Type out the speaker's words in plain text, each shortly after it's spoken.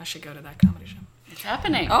I should go to that comedy show. It's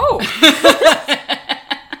happening. Oh!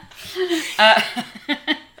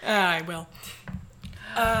 I will.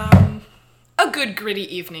 A good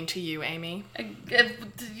gritty evening to you, Amy.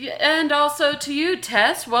 And also to you,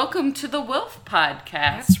 Tess. Welcome to the Wilf Podcast.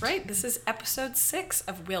 That's right. This is episode 6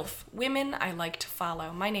 of Wilf, Women I Like to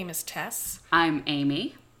Follow. My name is Tess. I'm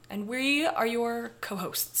Amy. And we are your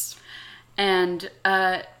co-hosts. And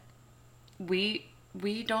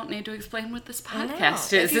we don't need to explain what this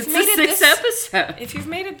podcast is. It's the 6th episode. If you've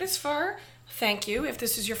made it this far, thank you. If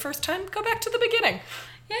this is your first time, go back to the beginning.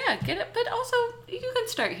 Yeah, get it. But also, you can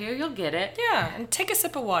start here. You'll get it. Yeah, and take a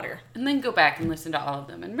sip of water. And then go back and listen to all of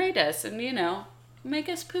them and rate us and, make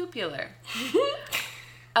us popular.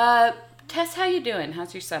 Tess, how you doing?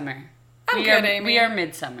 How's your summer? I'm good, Amy. We are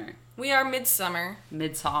midsummer. We are midsummer.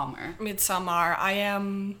 Midsummer. I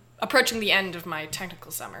am approaching the end of my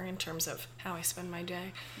technical summer in terms of how I spend my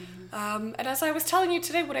day. Mm-hmm. And as I was telling you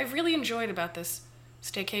today, what I've really enjoyed about this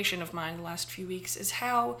staycation of mine the last few weeks is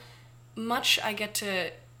how much I get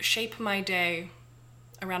to shape my day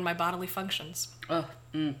around my bodily functions.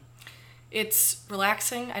 It's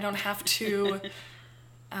relaxing. I don't have to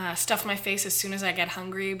stuff my face as soon as I get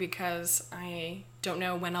hungry because I don't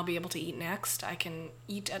know when I'll be able to eat next. I can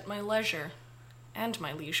eat at my leisure and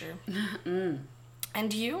my leisure.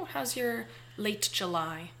 And you? How's your late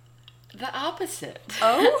July? The opposite.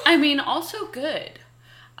 Oh? I mean, also good.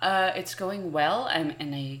 It's going well. I'm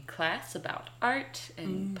in a class about art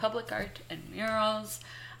and public art and murals.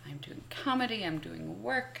 I'm doing comedy. I'm doing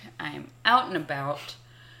work. I'm out and about,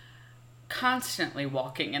 constantly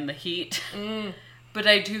walking in the heat. But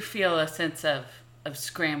I do feel a sense of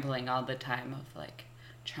scrambling all the time, of like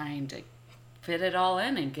trying to fit it all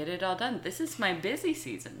in and get it all done. This is my busy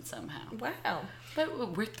season somehow. Wow.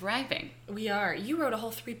 But we're thriving. We are. You wrote a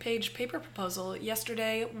whole 3-page paper proposal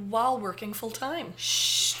yesterday while working full-time.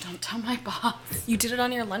 Shh, don't tell my boss. You did it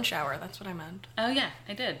on your lunch hour. That's what I meant. Oh, yeah,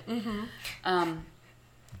 I did.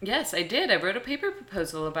 Yes, I did. I wrote a paper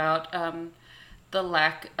proposal about the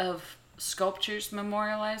lack of sculptures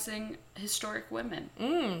memorializing historic women.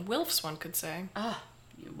 Wilfs, one could say.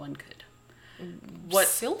 One could. What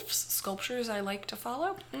Sylphs? Sculptures I like to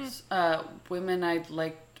follow? Women I'd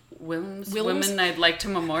like... Women I'd like to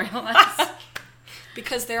memorialize.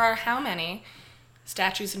 Because there are how many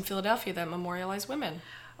statues in Philadelphia that memorialize women?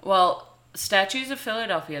 Well, statues of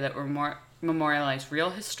Philadelphia that were memorialize real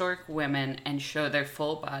historic women and show their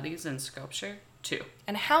full bodies in sculpture, 2.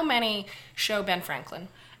 And how many show Ben Franklin?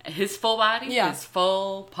 His full body? Yeah. His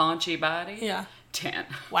full paunchy body? Yeah. 10.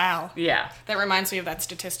 Wow. Yeah. That reminds me of that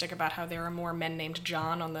statistic about how there are more men named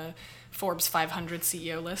John on the Forbes 500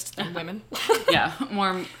 CEO list than women. Yeah,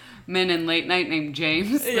 more men in late night named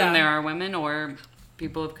James than there are women or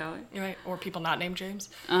people of color. Right, or people not named James.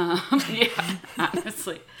 Yeah,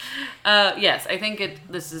 honestly. Yes, I think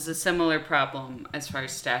this is a similar problem as far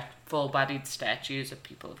as full-bodied statues of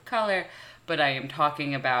people of color, but I am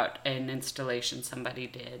talking about an installation somebody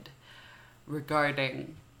did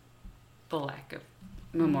regarding the lack of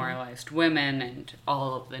memorialized women and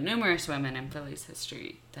all of the numerous women in Philly's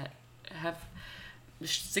history that have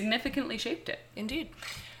significantly shaped it. Indeed.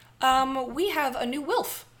 We have a new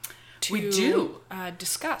Wilf to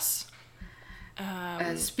discuss.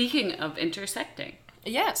 Speaking of intersecting.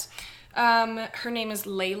 Yes. Her name is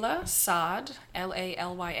Layla Saad,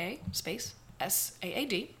 L-A-L-Y-A, space,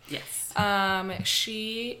 S-A-A-D. Yes.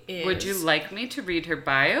 She is... Would you like me to read her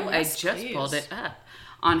bio? Yes, I just please. pulled it up.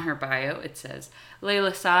 On her bio, it says,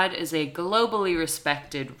 Layla Saad is a globally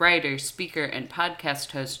respected writer, speaker, and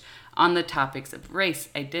podcast host on the topics of race,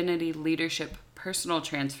 identity, leadership, personal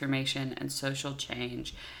transformation, and social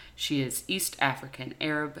change. She is East African,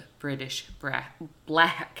 Arab, British,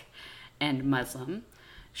 Black, and Muslim.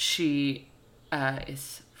 She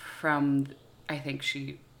is from, I think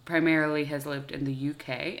she primarily has lived in the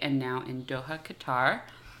UK and now in Doha, Qatar.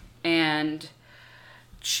 And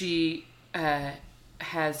she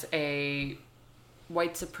has a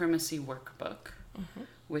white supremacy workbook,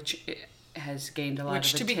 which has gained a lot of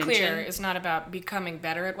attention. Which, to be clear, is not about becoming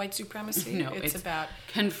better at white supremacy. No, it's about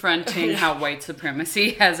confronting how white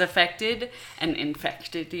supremacy has affected and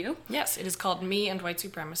infected you. Yes, it is called Me and White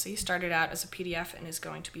Supremacy. Started out as a PDF and is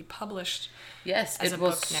going to be published as a it will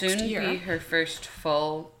book soon next year. be her first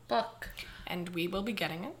full book. And we will be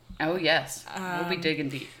getting it. Oh, yes. We'll be digging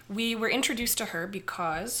deep. We were introduced to her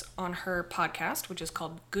because on her podcast, which is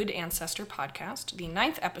called Good Ancestor Podcast, the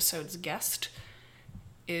 9th episode's guest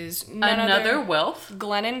is another Wilf,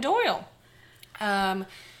 Glennon Doyle.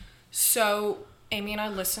 So Amy and I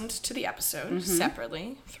listened to the episode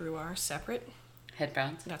separately through our separate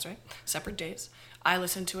headphones. That's right, separate days. I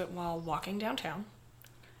listened to it while walking downtown.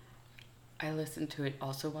 I listen to it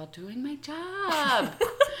also while doing my job.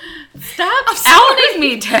 Stop outing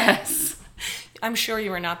me, Tess. I'm sure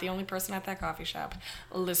you are not the only person at that coffee shop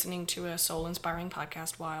listening to a soul-inspiring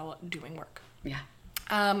podcast while doing work. Yeah.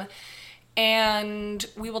 And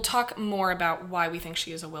we will talk more about why we think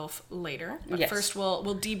she is a WILF later. But first,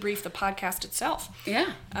 we'll debrief the podcast itself.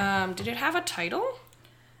 Yeah. Did it have a title?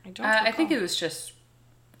 I think it was just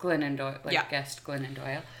Glennon Doyle, guest Glennon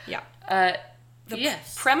Doyle. Yeah. The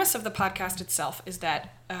premise of the podcast itself is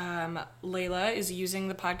that Layla is using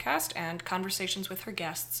the podcast and conversations with her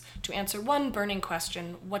guests to answer one burning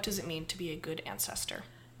question: what does it mean to be a good ancestor?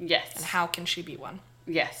 Yes. And how can she be one?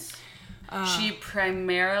 Yes. She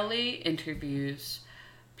primarily interviews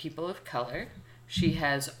people of color.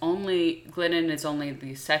 Glennon is only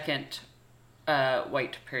the second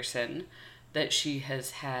white person that she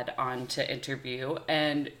has had on to interview,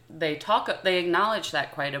 and they acknowledge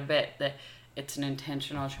that quite a bit, that it's an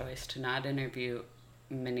intentional choice to not interview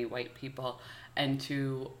many white people, and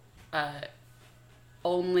to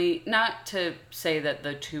not to say that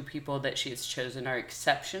the two people that she has chosen are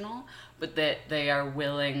exceptional, but that they are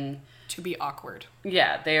willing to be awkward.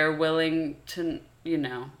 Yeah, they are willing to,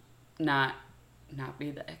 not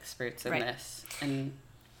be the experts in this. And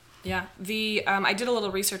yeah, I did a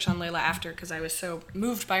little research on Layla after, because I was so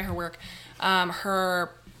moved by her work. Her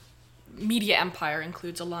media empire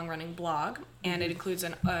includes a long-running blog, and it includes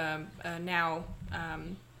a now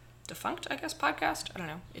defunct, I guess, podcast. I don't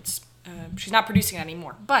know. It's she's not producing it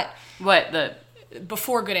anymore. But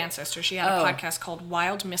before Good Ancestor, she had a podcast called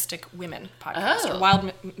Wild Mystic Women podcast, or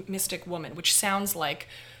Wild Mystic Woman, which sounds like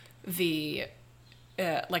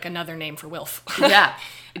like another name for WILF. Yeah.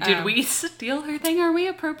 Did we steal her thing? Are we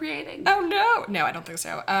appropriating? Oh, no. No, I don't think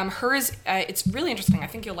so. Hers, it's really interesting. I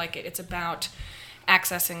think you'll like it. It's about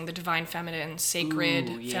accessing the divine feminine, sacred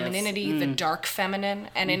femininity, the dark feminine.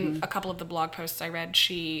 And in a couple of the blog posts I read,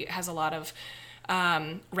 she has a lot of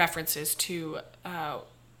references to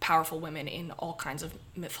powerful women in all kinds of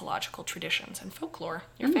mythological traditions and folklore.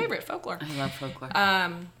 Your favorite folklore. I love folklore.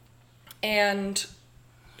 And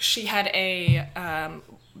she had a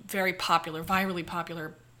very popular, virally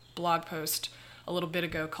popular blog post a little bit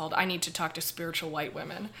ago called "I Need to Talk to Spiritual White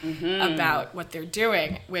Women" about what they're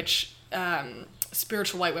doing, which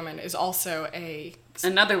spiritual white women is also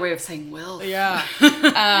another way of saying WILF. Yeah.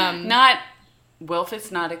 WILF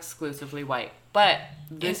is not exclusively white, but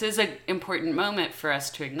this is an important moment for us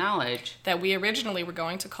to acknowledge that we originally were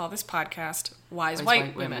going to call this podcast Wise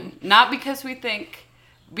White Women. Not because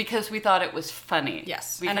because we thought it was funny.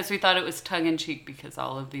 Yes. Because we thought it was tongue-in-cheek, because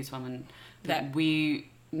all of these women that we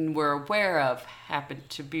were aware of happened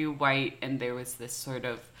to be white, and there was this sort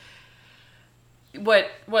of what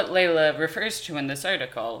Layla refers to in this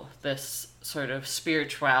article, this sort of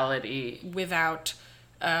spirituality without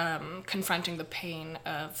confronting the pain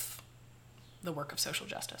of the work of social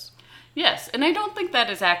justice. Yes, and I don't think that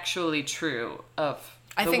is actually true of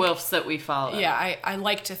the WILFs that we follow. Yeah, I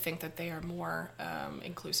like to think that they are more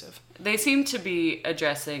inclusive. They seem to be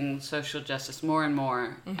addressing social justice more and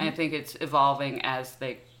more. And I think it's evolving as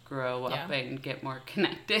they grow up and get more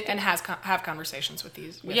connected. And have conversations with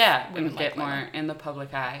these women and get more in the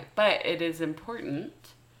public eye. But it is important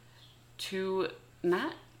to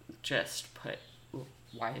not just put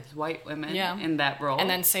wise white women in that role. And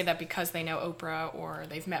then say that because they know Oprah or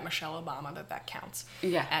they've met Michelle Obama that counts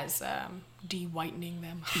as de-whitening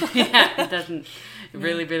them. It doesn't. It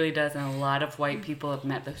really, really doesn't. A lot of white people have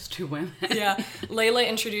met those two women. Layla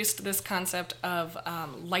introduced this concept of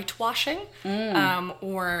light washing,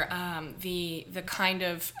 or the kind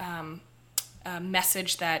of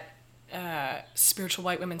message that spiritual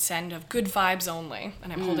white women send of good vibes only.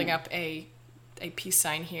 And I'm holding up a peace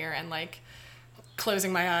sign here and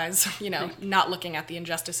closing my eyes, not looking at the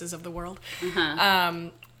injustices of the world.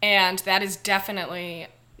 And that is definitely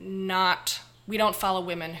not, we don't follow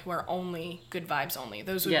women who are only good vibes only.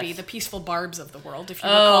 Those would be the peaceful barbs of the world. If you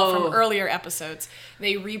recall from earlier episodes,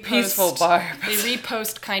 they repost peaceful barbs. They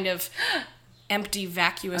repost kind of empty,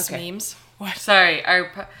 vacuous memes. What? Sorry,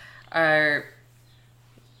 our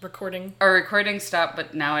recording stopped,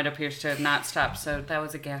 but now it appears to have not stopped, so that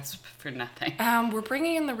was a gasp for nothing. We're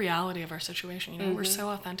bringing in the reality of our situation. We're so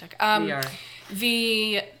authentic. We are.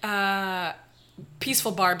 The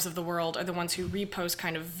peaceful barbs of the world are the ones who repost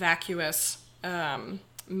kind of vacuous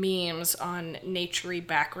memes on naturey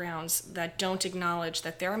backgrounds that don't acknowledge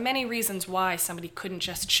that there are many reasons why somebody couldn't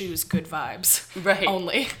just choose good vibes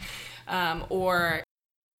only. Or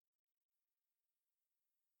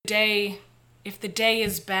if the day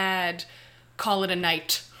is bad, call it a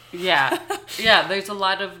night. Yeah, there's a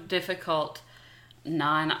lot of difficult,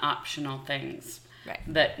 non-optional things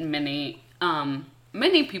that many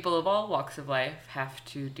many people of all walks of life have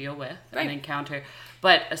to deal with Right. and encounter,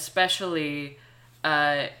 but especially,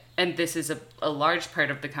 and this is a large part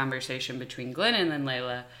of the conversation between Glennon and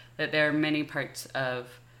Layla, that there are many parts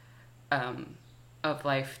of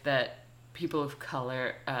life that people of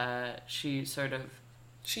color, she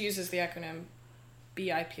uses the acronym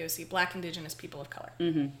BIPOC, Black Indigenous People of Color.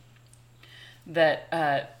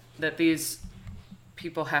 that these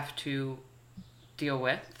people have to deal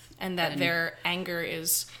with. And that their anger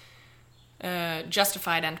is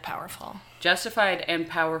justified and powerful. Justified and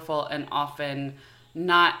powerful, and often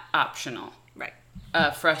not optional. Right.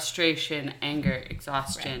 Frustration, anger,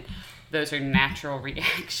 exhaustion. Right. Those are natural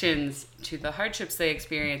reactions to the hardships they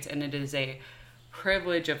experience, and it is a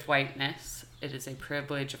privilege of whiteness. It is a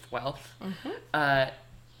privilege of wealth.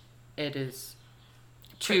 It is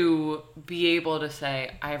to be able to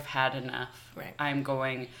say, I've had enough. Right. I'm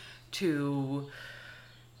going to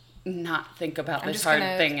not think about I'm this just hard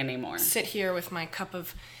gonna thing anymore. Sit here with my cup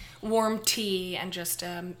of warm tea and just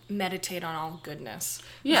meditate on all goodness.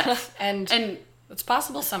 Yes. and it's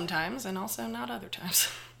possible sometimes, and also not other times.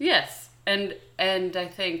 Yes, and I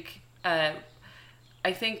think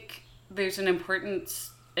there's an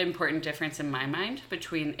important difference in my mind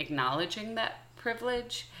between acknowledging that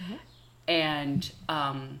privilege and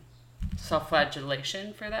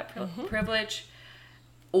self-flagellation for that privilege,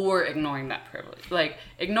 or ignoring that privilege. Like,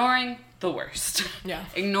 ignoring the worst. Yeah.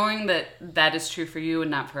 Ignoring that is true for you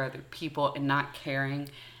and not for other people, and not caring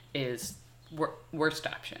is worst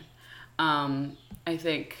option. I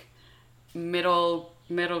think middle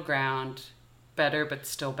ground, better but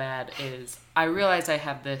still bad, is I realize I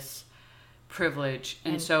have this privilege,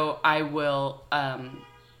 and so I will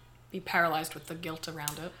Be paralyzed with the guilt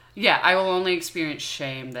around it. yeah, I will only experience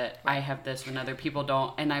shame that I have this when other people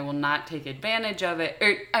don't, and I will not take advantage of it,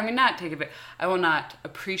 I will not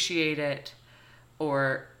appreciate it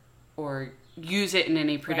or use it in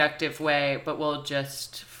any productive way, but will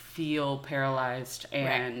just feel paralyzed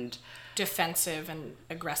and defensive and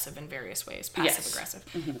aggressive in various ways, passive aggressive.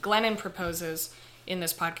 Glennon proposes in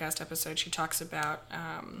this podcast episode, she talks about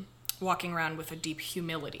walking around with a deep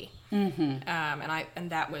humility, and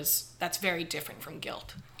that's very different from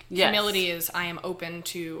guilt. Yes. Humility is, I am open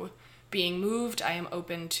to being moved, I am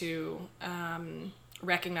open to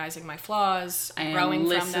recognizing my flaws, I am growing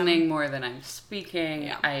listening from them. more than I'm speaking.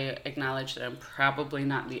 Yeah. I acknowledge that I'm probably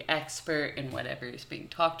not the expert in whatever is being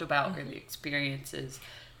talked about or the experiences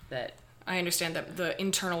that... I understand that the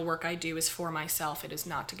internal work I do is for myself. It is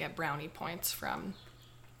not to get brownie points from,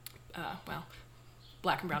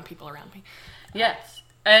 black and brown people around me. Yes.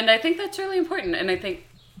 And I think that's really important. And I think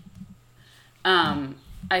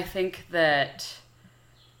that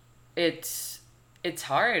it's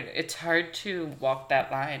hard. It's hard to walk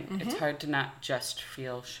that line. It's hard to not just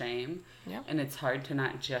feel shame. Yeah. And it's hard to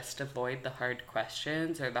not just avoid the hard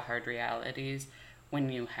questions or the hard realities when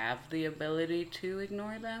you have the ability to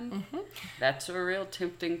ignore them. That's a real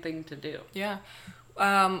tempting thing to do. Yeah.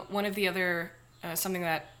 One of the other, something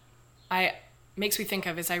that makes me think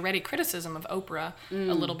of is I read a criticism of Oprah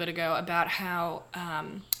a little bit ago about how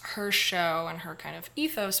her show and her kind of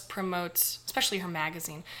ethos promotes, especially her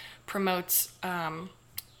magazine, promotes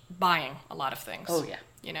buying a lot of things. Oh, yeah.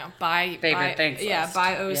 You know, buy Favorite things Yeah, list.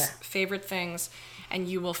 buy those Yeah. favorite things and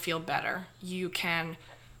you will feel better. You can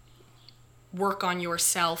work on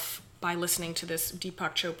yourself by listening to this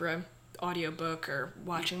Deepak Chopra audiobook or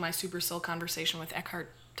watching my Super Soul conversation with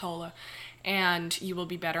Eckhart Tolle, and you will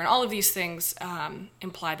be better. And all of these things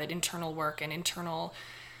imply that internal work and internal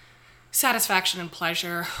satisfaction and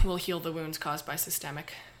pleasure will heal the wounds caused by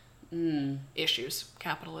systemic issues,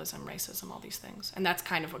 capitalism, racism, all these things. And that's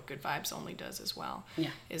kind of what Good Vibes Only does as well. Yeah.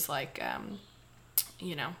 Is like,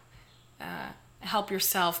 help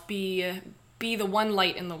yourself be the one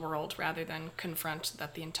light in the world rather than confront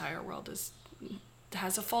that the entire world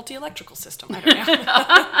has a faulty electrical system. I don't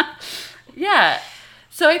know. Yeah.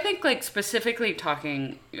 So I think, like, specifically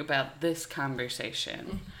talking about this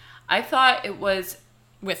conversation, I thought it was...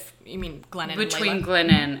 With, you mean Glennon between and Layla?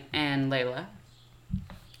 Glennon and Layla.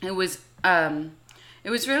 It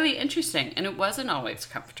was really interesting, and it wasn't always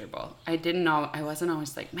comfortable. I wasn't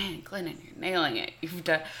always like, man, Glennon, you're nailing it. You've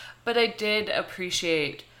done... But I did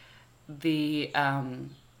appreciate the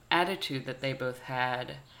attitude that they both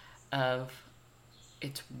had of,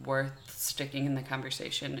 it's worth sticking in the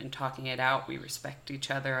conversation and talking it out. We respect each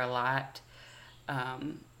other a lot.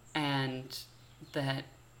 And that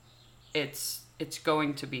it's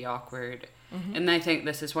going to be awkward. And I think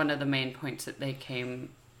this is one of the main points that they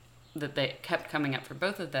kept coming up for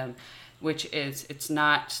both of them, which is it's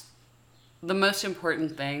not the most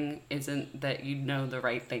important thing isn't that you know the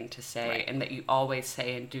right thing to say Right. and that you always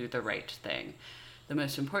say and do the right thing. The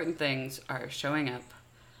most important things are showing up,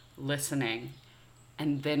 listening,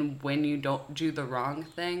 and then when you don't do the wrong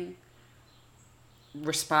thing,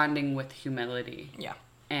 responding with humility. Yeah.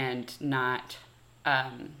 And not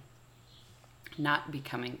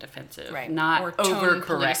becoming defensive. Right. Not Or tone overcorrecting.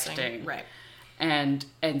 policing. Right. And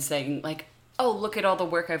saying like, oh, look at all the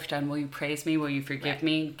work I've done. Will you praise me? Will you forgive Right.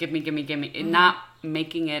 me? Give me. And not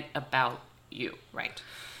making it about you. Right.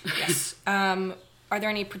 Yes. Are there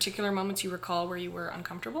any particular moments you recall where you were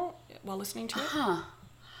uncomfortable while listening to it?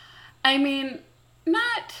 I mean,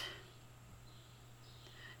 not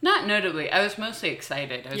notably. I was mostly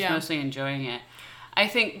excited. I was mostly enjoying it.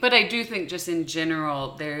 But I do think just in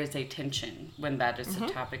general, there is a tension when that is the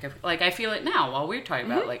topic of, like, I feel it now while we're talking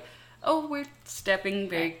about, like, oh, we're stepping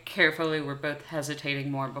very carefully. We're both hesitating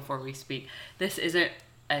more before we speak. This isn't,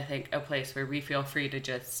 I think, a place where we feel free to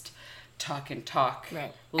just talk and talk.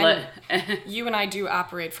 Right. And you and I do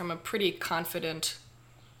operate from a pretty confident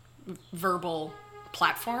verbal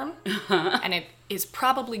platform, and it is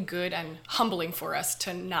probably good and humbling for us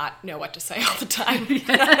to not know what to say all the time.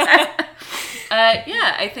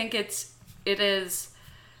 I think it is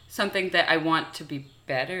something that I want to be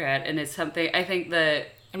better at, and it's something I think that.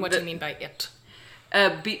 And what do you mean by it?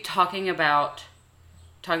 Talking about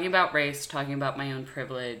race, talking about my own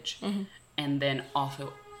privilege, and then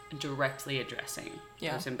also directly addressing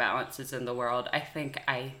those imbalances in the world. I think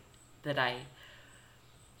that I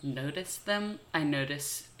notice them. I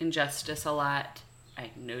notice injustice a lot. I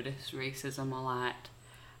notice racism a lot.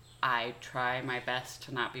 I try my best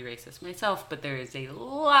to not be racist myself, but there is a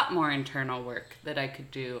lot more internal work that I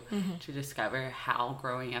could do to discover how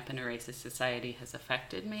growing up in a racist society has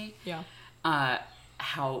affected me. Yeah.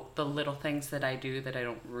 How the little things that I do that I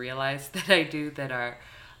don't realize that I do that are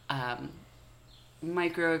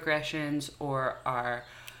microaggressions or are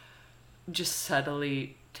just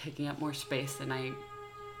subtly taking up more space than I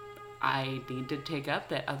need to take up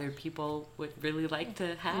that other people would really like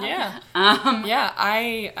to have. Yeah.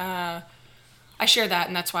 I share that,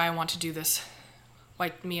 and that's why I want to do this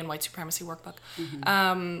Me and White Supremacy workbook.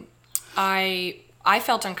 I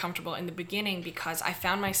felt uncomfortable in the beginning because I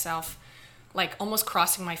found myself like almost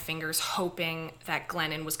crossing my fingers hoping that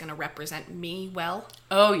Glennon was going to represent me well.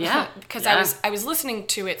 Oh yeah. Because I was listening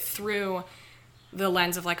to it through the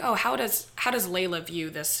lens of like, oh, how does Layla view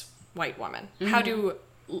this white woman? How do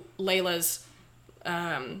Layla's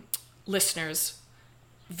listeners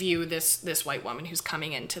view this white woman who's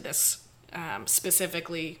coming into this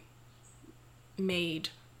specifically made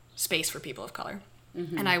space for people of color?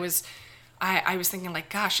 And I was thinking like,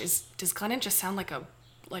 gosh, does Glennon just sound like a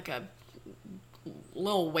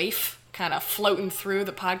little waif kind of floating through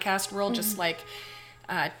the podcast world, just like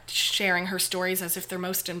sharing her stories as if they're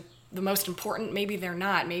the most important? Maybe they're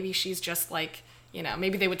not. Maybe she's just like,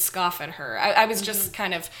 maybe they would scoff at her. I was just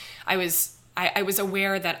kind of, I was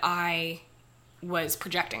aware that I was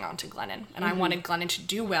projecting onto Glennon, and I wanted Glennon to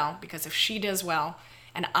do well, because if she does well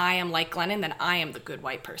and I am like Glennon, then I am the good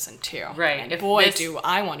white person too. Right. And do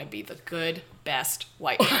I want to be the good, best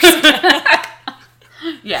white person.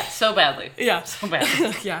 Yeah, so badly. Yeah. So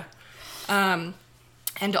badly. Yeah.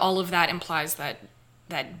 And all of that implies that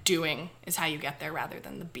doing is how you get there rather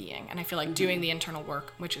than the being. And I feel like doing the internal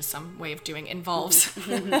work, which is some way of doing, involves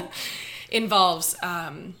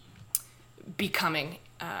becoming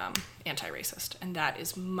anti-racist. And that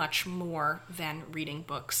is much more than reading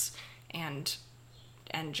books and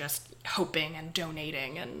just hoping and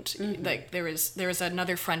donating. And like there is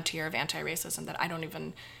another frontier of anti-racism that I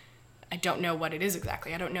don't know what it is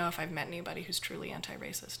exactly. I don't know if I've met anybody who's truly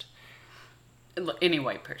anti-racist. Any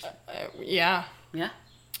white person. Yeah. Yeah?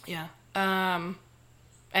 Yeah.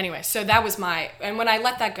 Anyway, so that was and when I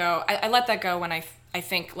let that go, I let that go when I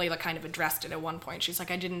think Layla kind of addressed it at one point. She's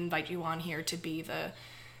like, I didn't invite you on here to be the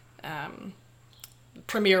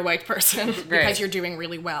premier white person because you're doing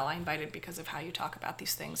really well. I invited because of how you talk about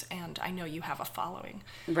these things, and I know you have a following.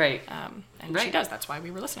 Right. And she does. That's why we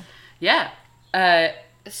were listening. Yeah.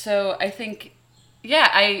 So I think,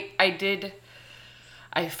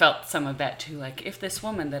 I felt some of that too. Like, if this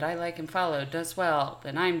woman that I like and follow does well,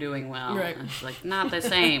 then I'm doing well. Right. And it's like, not the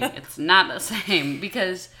same. It's not the same,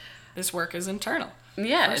 because this work is internal.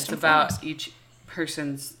 Yeah, it's about each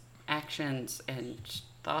person's actions and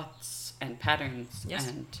thoughts and patterns.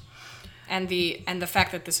 Yes. And the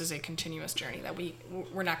fact that this is a continuous journey, that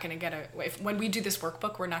we're not going to get when we do this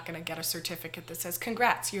workbook, we're not going to get a certificate that says,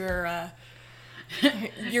 congrats, you're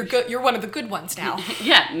good. You're one of the good ones now.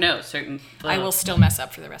 Yeah, no, certain. I will still mess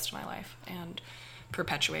up for the rest of my life and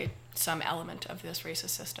perpetuate some element of this racist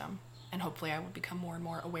system. and hopefully I will become more and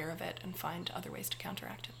more aware of it and find other ways to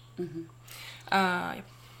counteract it.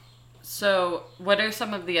 So, what are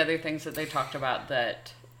some of the other things that they talked about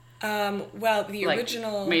that Well, the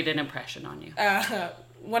original made an impression on you?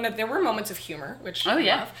 There were moments of humor, which Oh, I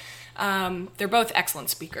yeah. love. They're both excellent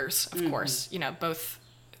speakers, of course. Both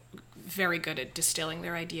very good at distilling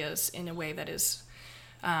their ideas in a way that is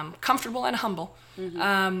comfortable and humble.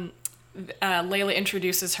 Layla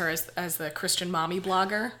introduces her as the Christian mommy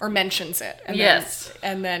blogger, or mentions it. And Yes.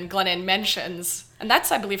 then Glennon mentions, and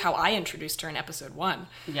that's, I believe, how I introduced her in episode 1.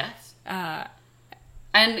 Yes.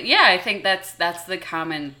 And yeah, I think that's the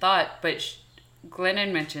common thought, but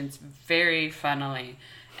Glennon mentions very funnily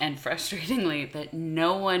and frustratingly that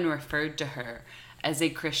no one referred to her as a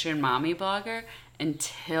Christian mommy blogger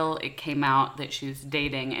until it came out that she was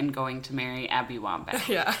dating and going to marry Abby Wambach.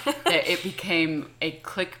 Yeah. That it became a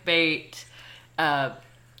clickbait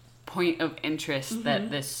point of interest that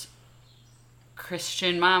this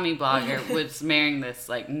Christian mommy blogger was marrying this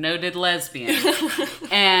like noted lesbian.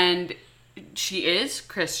 And she is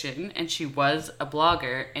Christian, and she was a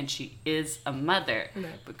blogger, and she is a mother. Right.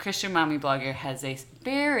 But Christian mommy blogger has a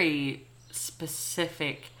very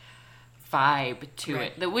specific vibe to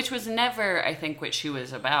Right. it, which was never, I think, what she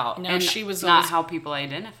was about. No, and she was not always- how people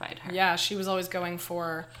identified her. Yeah, she was always going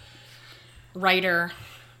for writer,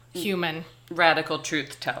 human. Radical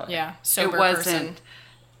truth teller. Yeah, sober it wasn't. person.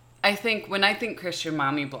 I think when I think Christian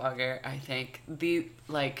mommy blogger, I think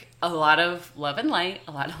a lot of love and light,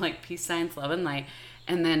 a lot of like peace signs, love and light,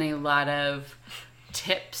 and then a lot of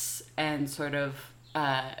tips and sort of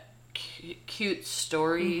cute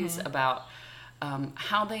stories about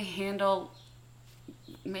how they handle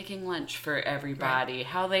making lunch for everybody,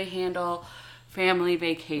 how they handle family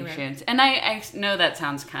vacations. Right. And I know that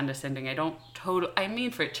sounds condescending. I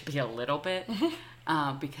mean for it to be a little bit,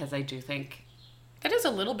 because I do think That is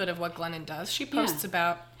a little bit of what Glennon does. She posts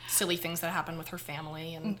about silly things that happen with her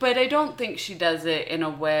family. But I don't think she does it in a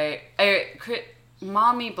way...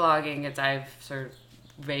 mommy blogging, as I've sort of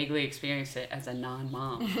vaguely experienced it as a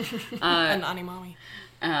non-mom, A nanny mommy.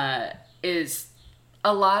 is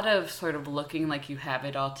a lot of sort of looking like you have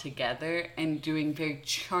it all together and doing very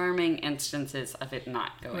charming instances of it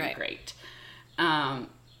not going Right. great. And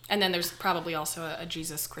then there's probably also a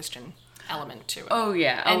Jesus Christian element to it. Oh,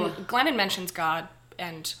 yeah. And Glennon mentions God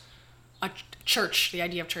and a church, the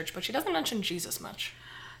idea of church, but she doesn't mention Jesus much.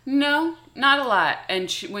 No, not a lot. And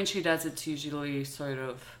when she does, it's usually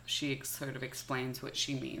she sort of explains what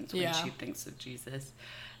she means when Yeah. she thinks of Jesus.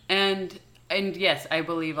 And yes, I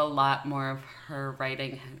believe a lot more of her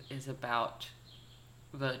writing is about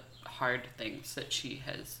the hard things that she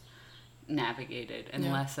has navigated, and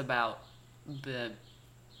Yeah. less about the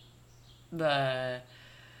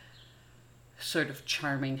sort of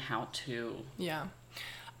charming how-to. Yeah.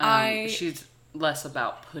 She's less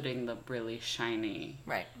about putting the really shiny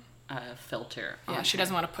Right. filter Yeah, on she her.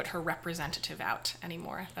 doesn't want to put her representative out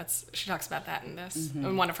anymore. She talks about that in this.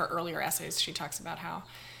 In one of her earlier essays, she talks about how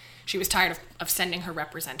she was tired of sending her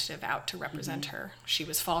representative out to represent her. She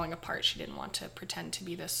was falling apart. She didn't want to pretend to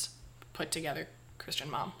be this put-together Christian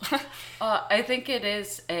mom. I think it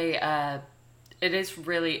is it is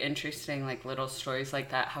really interesting, like little stories like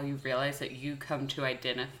that, how you realize that you come to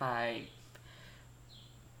identify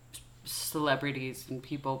celebrities and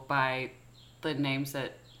people by the names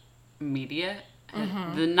that media,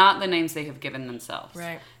 not the names they have given themselves,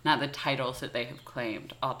 Right. not the titles that they have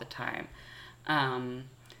claimed all the time.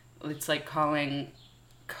 It's like calling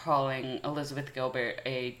Elizabeth Gilbert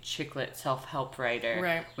a chicklet self-help writer,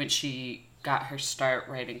 Right. when she got her start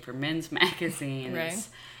writing for men's magazines. Right.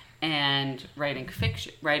 And writing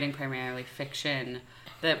primarily fiction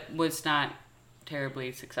that was not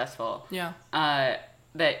terribly successful. Yeah.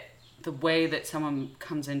 That the way that someone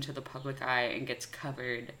comes into the public eye and gets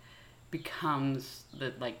covered becomes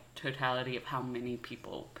the totality of how many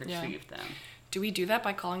people perceive them. Do we do that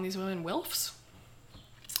by calling these women wilfs?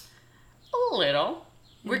 A little.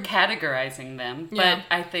 We're categorizing them, but Yeah.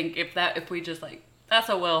 I think if we just that's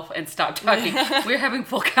a wilf and stop talking, we're having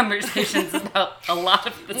full conversations about a lot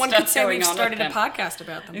of the One stuff could say going we've on started with a them. podcast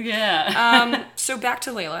about them. Yeah. So back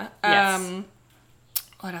to Layla.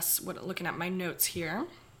 Yes. Looking at my notes here.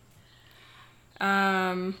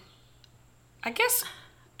 I guess,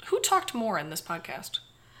 who talked more in this podcast?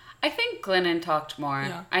 I think Glennon talked more.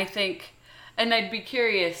 Yeah. I think, and I'd be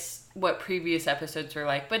curious what previous episodes were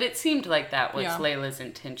like, but it seemed like that was Yeah. Layla's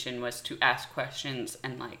intention, was to ask questions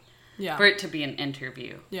and Yeah. for it to be an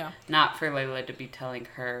interview. Yeah. Not for Layla to be telling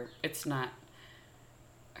her, it's not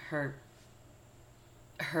her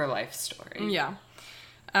life story. Yeah.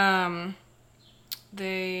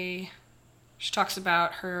 She talks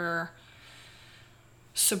about her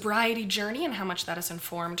sobriety journey and how much that has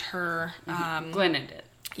informed her. Glennon did.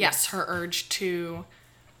 Yes, her urge to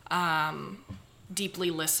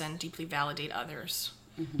deeply listen, deeply validate others,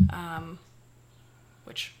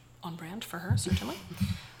 which on brand for her, certainly.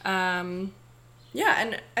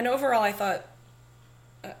 Yeah, and overall, I thought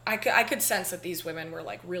I could sense that these women were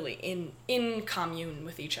like really in commune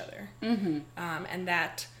with each other, and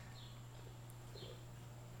that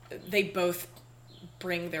they both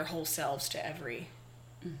bring their whole selves to every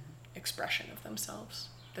expression of themselves.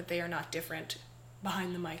 That they are not different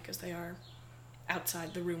behind the mic as they are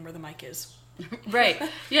outside the room where the mic is. Right.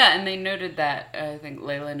 Yeah, and they noted that, I think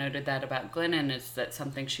Layla noted that about Glennon, is that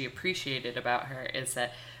something she appreciated about her is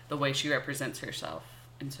that the way she represents herself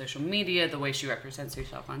in social media, the way she represents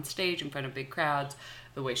herself on stage in front of big crowds,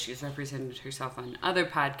 the way she has represented herself on other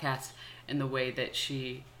podcasts, and the way that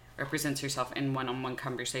she represents herself in one-on-one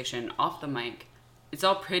conversation off the mic, it's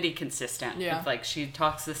all pretty consistent. Yeah. It's like she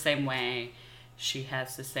talks the same way, she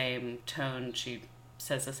has the same tone, she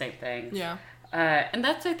says the same things. Yeah. And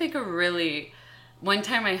that's, I think, a really... One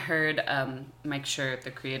time I heard Mike Schur, the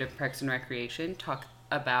creator of Parks and Recreation, talk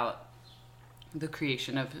about the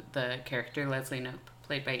creation of the character Leslie Knope,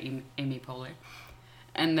 played by Amy Poehler.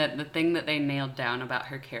 And that the thing that they nailed down about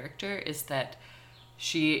her character is that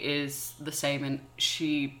she is the same, and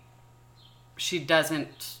she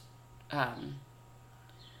doesn't...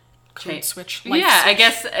 Code switch. Yeah, I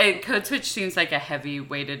guess code switch seems like a heavy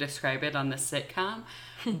way to describe it on the sitcom.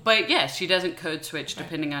 But yeah, she doesn't code switch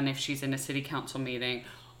depending on if she's in a city council meeting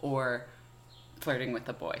or flirting with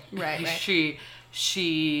a boy. Right.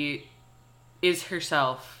 She is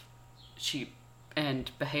herself.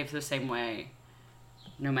 And behaves the same way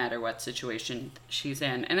no matter what situation she's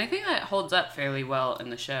in. And I think that holds up fairly well in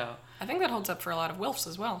the show. I think that holds up for a lot of WILFs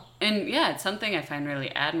as well. And yeah, it's something I find really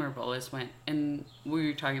admirable is when, and we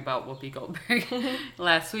were talking about Whoopi Goldberg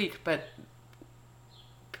last week, but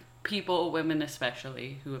people, women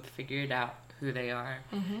especially, who have figured out who they are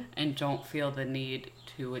and don't feel the need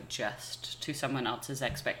to adjust to someone else's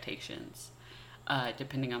expectations,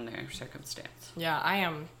 depending on their circumstance. Yeah, I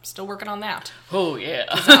am still working on that. Oh, yeah.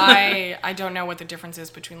 I don't know what the difference is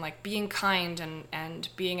between like being kind and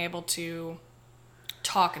being able to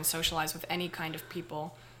talk and socialize with any kind of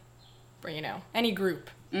people, or, any group,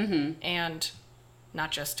 and not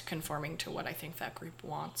just conforming to what I think that group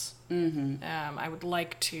wants. I would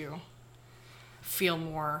like to feel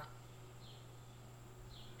more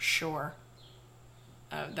sure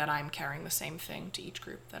that I'm carrying the same thing to each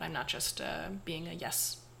group, that I'm not just being a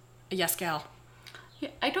yes gal. Yeah,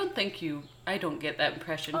 I don't get that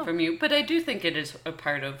impression from you, but I do think it is a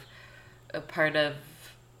part of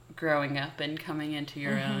growing up and coming into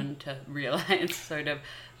your own, to realize sort of,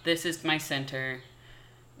 this is my center,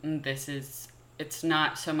 and it's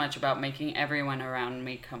not so much about making everyone around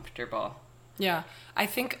me comfortable. Yeah, I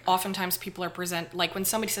think oftentimes people are like when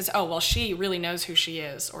somebody says, oh, well, she really knows who she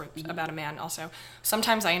is, or about a man also,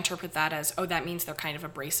 sometimes I interpret that as, oh, that means they're kind of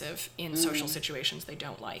abrasive in social situations they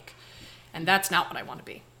don't like. And that's not what I want to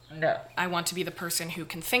be. No. I want to be the person who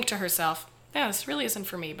can think to herself, yeah, this really isn't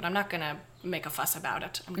for me, but I'm not going to make a fuss about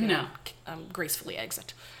it. I'm going to gracefully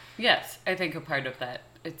exit. Yes, I think a part of that,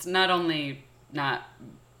 it's not only not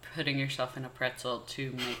putting yourself in a pretzel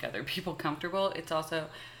to make other people comfortable, it's also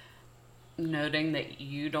noting that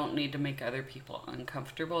you don't need to make other people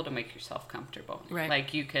uncomfortable to make yourself comfortable. Right.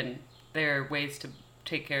 Like there are ways to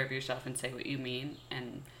take care of yourself and say what you mean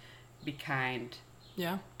and be kind.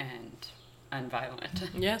 Yeah. And unviolent.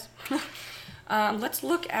 Yes. Let's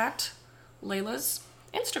look at Layla's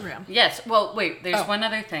Instagram. Yes. Well, wait, there's one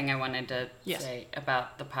other thing I wanted to say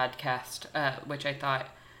about the podcast, which I thought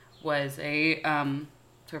was a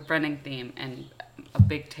sort of running theme and a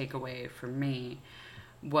big takeaway for me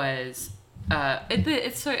was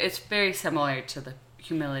it's very similar to the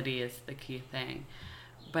humility is the key thing,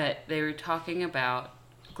 but they were talking about,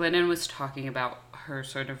 Glennon was talking about her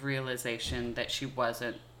sort of realization that she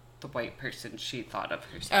wasn't the white person she thought of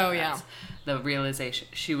herself as. The realization,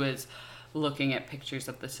 she was looking at pictures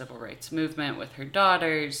of the civil rights movement with her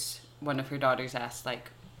daughters. One of her daughters asked,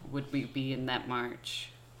 would we be in that march?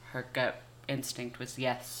 Her gut instinct was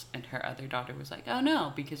yes, and her other daughter was like, oh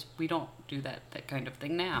no, because we don't do that kind of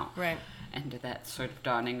thing now. Right. And to that sort of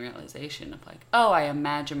dawning realization of I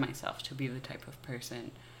imagine myself to be the type of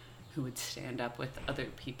person who would stand up with other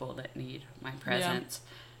people that need my presence,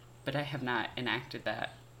 but I have not enacted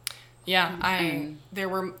that. Yeah, there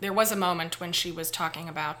was a moment when she was talking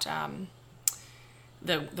about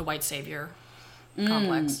the white savior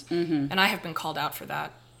complex, and I have been called out for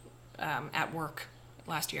that at work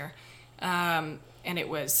last year, and it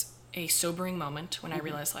was a sobering moment when I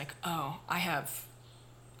realized I have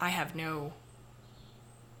I have no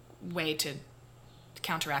way to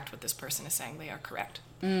counteract what this person is saying. They are correct.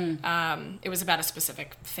 It was about a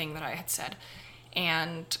specific thing that I had said.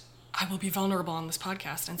 And I will be vulnerable on this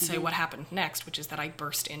podcast and say what happened next, which is that I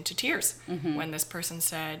burst into tears when this person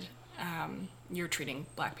said, you're treating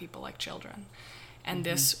black people like children. And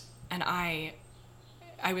I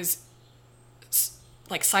was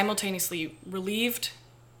like simultaneously relieved,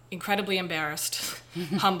 incredibly embarrassed,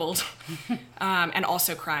 humbled, and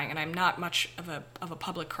also crying. And I'm not much of a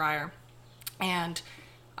public crier. And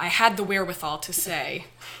I had the wherewithal to say,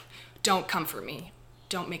 don't comfort me.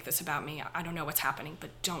 Don't make this about me. I don't know what's happening, but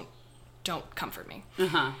don't comfort me.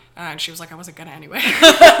 And she was like, I wasn't gonna anyway.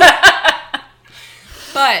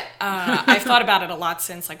 But I've thought about it a lot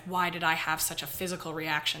since, like, why did I have such a physical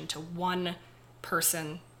reaction to one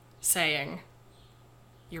person saying,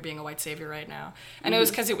 you're being a white savior right now? And it was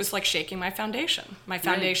because it was like shaking my foundation. My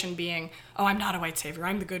foundation being, oh, I'm not a white savior.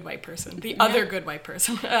 I'm the good white person. The other good white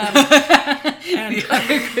person. And, the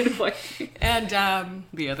other good white. And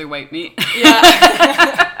the other white meat.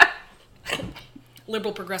 Yeah.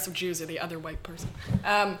 Liberal progressive Jews are the other white person.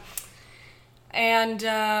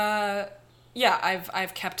 Yeah,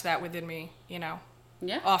 I've kept that within me, you know.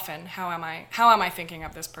 Yeah. Often, how am I thinking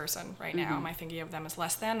of this person right now? Am I thinking of them as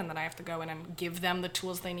less than, and then I have to go in and give them the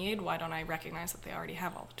tools they need? Why don't I recognize that they already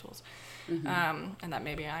have all the tools, and that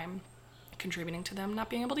maybe I'm contributing to them not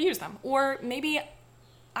being able to use them, or maybe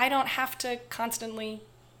I don't have to constantly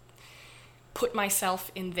put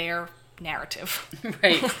myself in their narrative.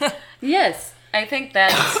 Right. Yes, I think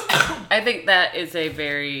that is a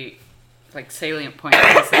very like salient point.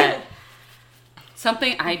 Is that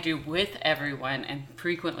something I do with everyone and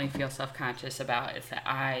frequently feel self-conscious about is that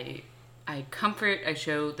I comfort, I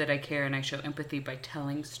show that I care, and I show empathy by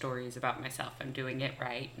telling stories about myself. I'm doing it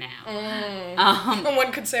right now.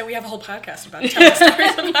 One could say we have a whole podcast about telling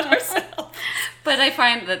stories about ourselves. But I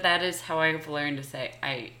find that is how I've learned to say,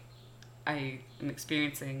 I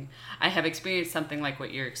have experienced something like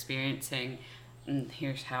what you're experiencing, and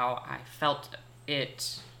here's how I felt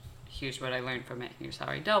it, here's what I learned from it, here's how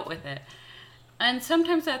I dealt with it. And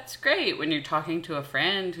sometimes that's great when you're talking to a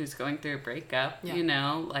friend who's going through a breakup, you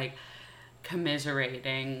know, like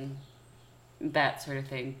commiserating, that sort of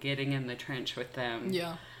thing, getting in the trench with them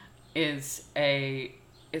is a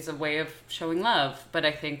way of showing love. But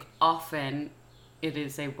I think often it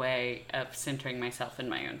is a way of centering myself in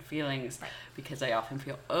my own feelings, because I often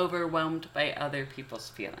feel overwhelmed by other people's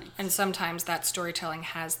feelings. And sometimes that storytelling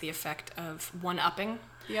has the effect of one-upping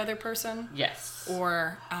the other person. Yes.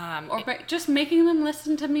 Or by just making them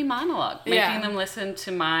listen to me monologue. Making them listen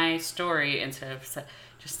to my story instead of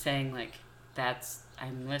just saying, like,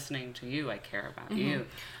 I'm listening to you, I care about you.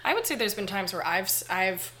 I would say there's been times where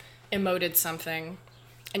I've emoted something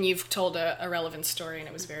and you've told a relevant story and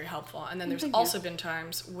it was very helpful. And then there's also been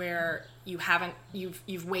times where you've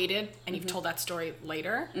waited and you've told that story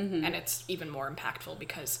later and it's even more impactful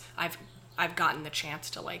because I've gotten the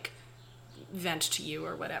chance to, like, vent to you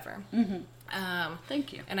or whatever.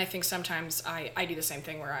 Thank you. And I think sometimes I do the same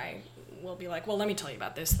thing where I will be like, well, let me tell you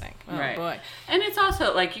about this thing. Oh, right. Boy. And it's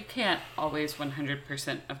also, like, you can't always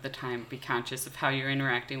 100% of the time be conscious of how you're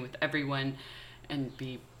interacting with everyone and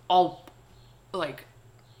be all, like,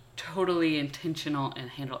 totally intentional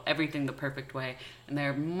and handle everything the perfect way. And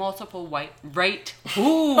there are multiple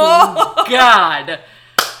Ooh, God.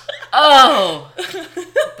 Oh,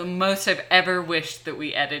 the most I've ever wished that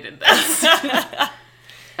we edited this.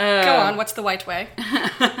 Go on, what's the white way?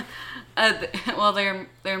 Well, there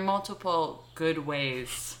are multiple good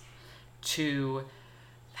ways to...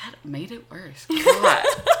 That made it worse.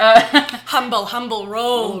 Humble,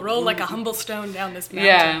 roll like a humble stone down this mountain.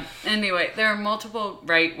 Yeah, anyway, there are multiple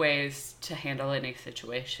right ways to handle any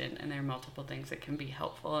situation, and there are multiple things that can be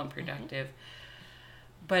helpful and productive.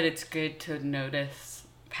 But it's good to notice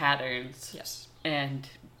patterns and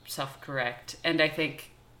self-correct. And I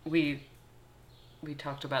think we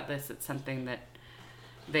talked about this. It's something that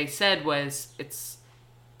they said was, it's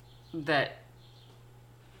that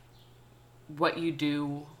what you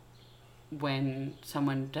do when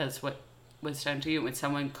someone does what was done to you, when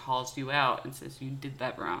someone calls you out and says you did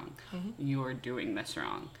that wrong, you are doing this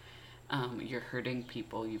wrong, you're hurting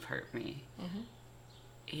people, you've hurt me.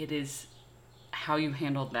 It is how you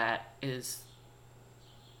handled that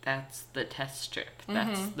that's the test strip.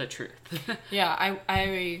 That's the truth. Yeah,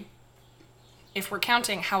 I if we're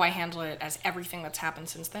counting how I handle it as everything that's happened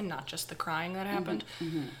since then, not just the crying that happened,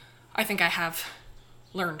 I think I have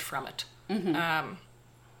learned from it.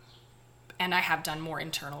 And I have done more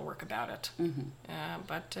internal work about it.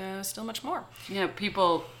 But still much more. Yeah,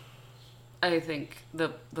 people I think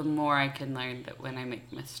the more I can learn that when I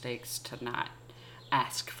make mistakes to not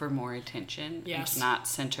ask for more attention and Yes. to not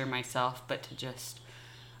center myself, but to just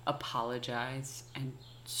apologize and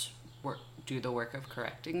do the work of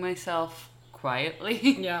correcting myself quietly.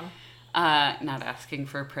 Yeah. Not asking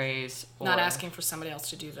for praise. Not asking for somebody else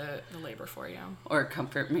to do the labor for you. Or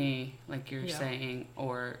comfort me, like you're Yeah. saying,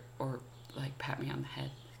 or like pat me on the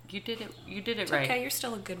head. You did it It's right. okay, you're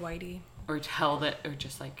still a good whitey. Or tell that, or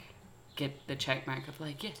just like get the check mark of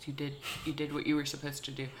like, yes, you did what you were supposed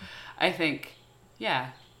to do. I think, yeah,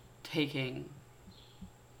 taking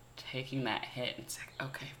that hit, it's like,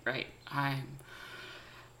 okay, right,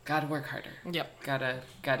 gotta work harder. Yep. Gotta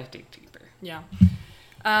dig deeper. Yeah.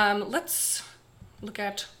 Let's look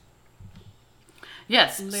at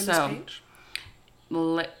Yes. Layla's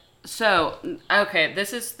page. So, okay,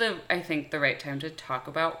 this is I think the right time to talk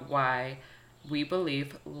about why we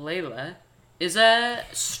believe Layla is a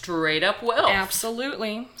straight up Wilf.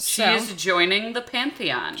 Absolutely. She is joining the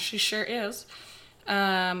Pantheon. She sure is.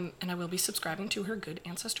 And I will be subscribing to her Good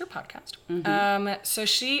Ancestor podcast. So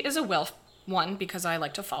she is a Wilf, one, because I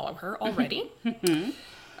like to follow her already.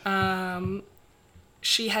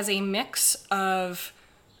 She has a mix of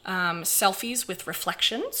selfies with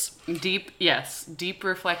reflections. Deep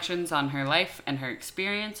reflections on her life and her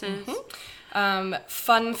experiences.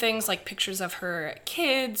 Fun things like pictures of her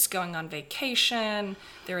kids going on vacation.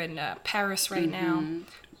 They're in Paris right now.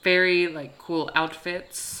 Very like cool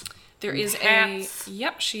outfits. There is hats.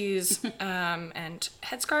 She's and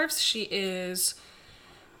headscarves.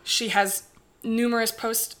 She has numerous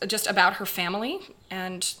posts just about her family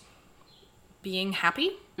and being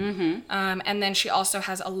happy. And then she also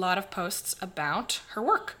has a lot of posts about her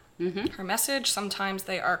work, her message. Sometimes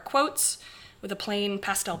they are quotes with a plain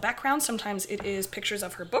pastel background. Sometimes it is pictures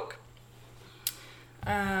of her book.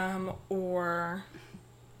 Or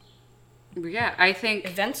Yeah, I think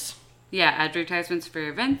events. Yeah, advertisements for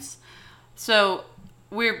events. So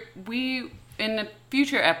we in a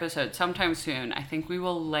future episode, sometime soon, I think we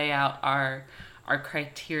will lay out our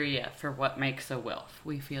criteria for what makes a Wilf.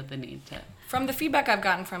 We feel the need to. From the feedback I've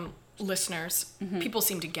gotten from listeners, people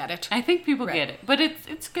seem to get it. I think people Right. get it, but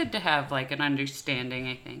it's good to have like an understanding.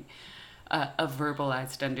 I think a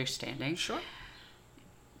verbalized understanding. Sure.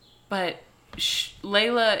 But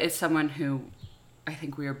Layla is someone who I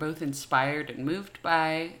think we are both inspired and moved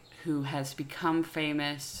by, who has become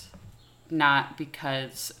famous not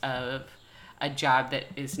because of a job that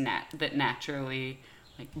is that naturally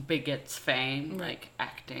like begets fame, Right. like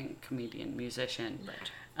acting, comedian, musician,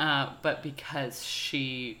 Right. but because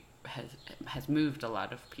she has moved a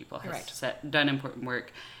lot of people, has Right. done important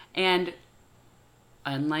work, and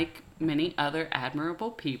unlike many other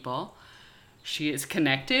admirable people, she is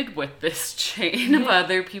connected with this chain of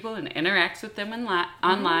other people and interacts with them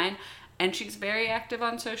online. And she's very active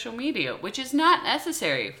on social media, which is not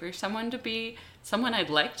necessary for someone to be someone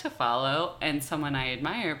I'd like to follow and someone I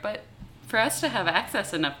admire, but for us to have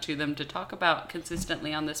access enough to them to talk about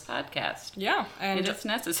consistently on this podcast. Yeah, and it is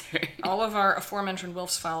necessary. all of our aforementioned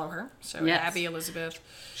Wilfs follow her. So Yes. Abby, Elizabeth,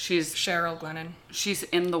 She's Cheryl, Glennon. she's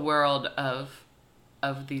in the world of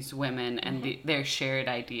these women and their shared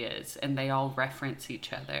ideas, and they all reference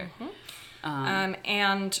each other.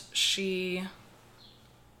 And she...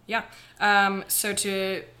 Yeah. So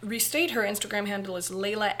to restate, her Instagram handle is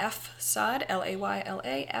Layla F. Saad, Layla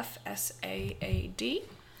FSAAD.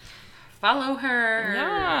 Follow her.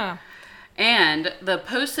 Yeah. And the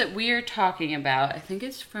post that we are talking about, I think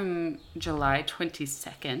it's from July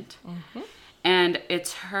 22nd. And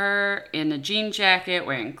it's her in a jean jacket,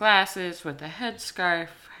 wearing glasses, with a headscarf,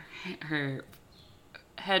 her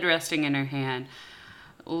head resting in her hand,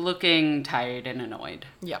 looking tired and annoyed.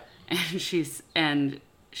 Yep. And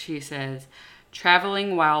she says,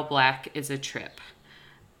 "Traveling while black is a trip."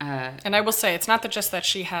 And I will say, it's not just that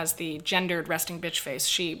she has the gendered resting bitch face.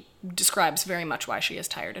 She describes very much why she is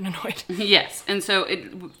tired and annoyed. Yes, and so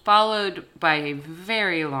it followed by a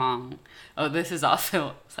very long... Oh, this is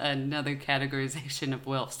also another categorization of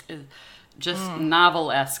Wilfs. Just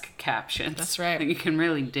novel-esque captions. That's right. That you can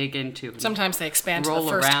really dig into. Sometimes they expand to the Roll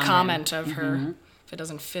first around comment of her, if it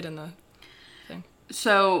doesn't fit in the thing.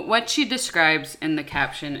 So what she describes in the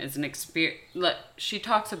caption is an experience. She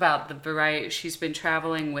talks about the variety. She's been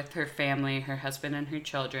traveling with her family, her husband and her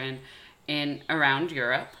children, around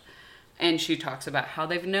Europe. And she talks about how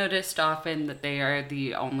they've noticed often that they are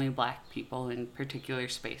the only black people in particular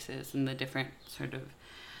spaces, and the different sort of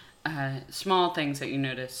small things that you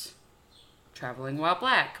notice traveling while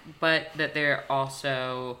black, but that there are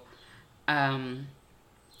also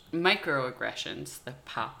microaggressions that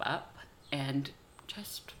pop up and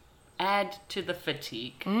just add to the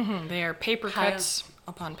fatigue. They are paper cuts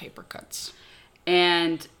upon paper cuts.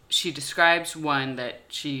 And she describes one that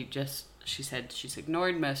she said she's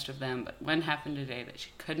ignored most of them, but one happened today that she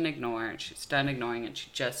couldn't ignore, and she's done ignoring, and she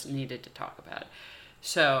just needed to talk about it.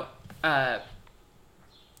 So,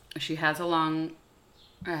 she has a long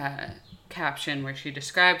caption where she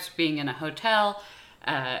describes being in a hotel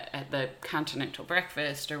at the continental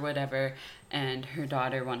breakfast or whatever, and her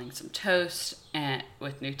daughter wanting some toast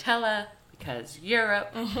with Nutella, because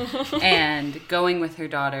Europe, and going with her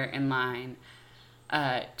daughter in line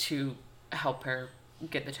to help her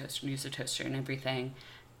get the toaster and use the toaster and everything,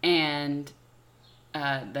 and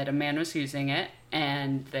that a man was using it,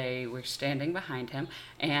 and they were standing behind him,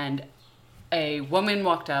 and a woman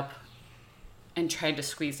walked up and tried to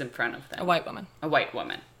squeeze in front of them. A white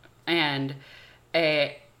woman. And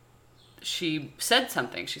she said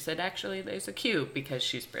something. She said, actually, there's a queue, because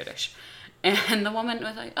she's British. And the woman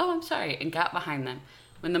was like, oh, I'm sorry, and got behind them.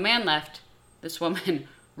 When the man left, this woman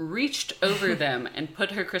reached over them and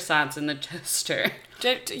put her croissants in the toaster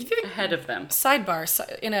ahead of them. Sidebar,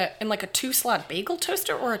 in like a 2-slot bagel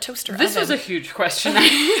toaster or a toaster This oven? was a huge question I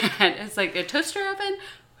had. It's like, a toaster oven?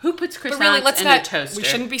 Who puts croissants in a toaster? We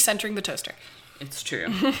shouldn't be centering the toaster. It's true.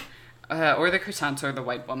 Or the croissants or the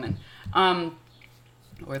white woman.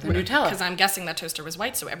 Or the Nutella. Because I'm guessing that toaster was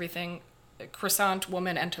white, so everything, croissant,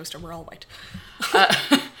 woman, and toaster were all white.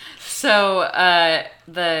 So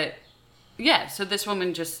this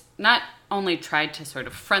woman just not only tried to sort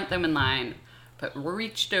of front them in line, but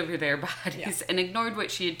reached over their bodies and ignored what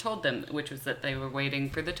she had told them, which was that they were waiting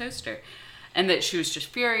for the toaster. And that she was just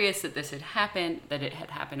furious that this had happened, that it had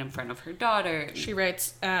happened in front of her daughter. She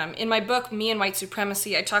writes, in my book, Me and White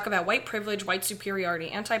Supremacy, I talk about white privilege, white superiority,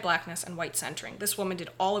 anti-blackness, and white centering. This woman did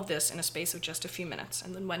all of this in a space of just a few minutes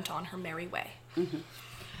and then went on her merry way. Mm-hmm.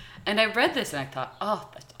 And I read this and I thought, oh,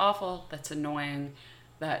 that's awful, that's annoying,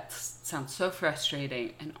 that sounds so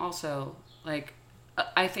frustrating. And also, like,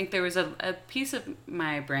 I think there was a piece of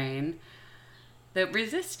my brain that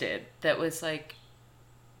resisted, that was like,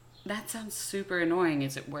 that sounds super annoying.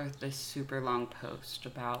 Is it worth this super long post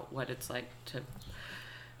about what it's like to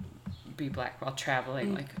be black while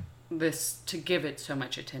traveling? Like this, to give it so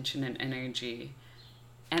much attention and energy.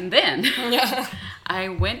 And then I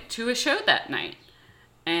went to a show that night,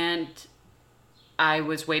 and I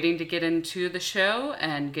was waiting to get into the show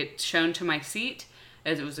and get shown to my seat,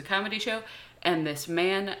 as it was a comedy show. And this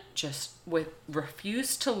man just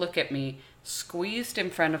refused to look at me, squeezed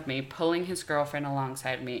in front of me, pulling his girlfriend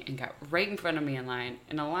alongside me, and got right in front of me in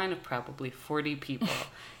a line of probably 40 people.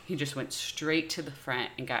 He just went straight to the front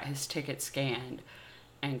and got his ticket scanned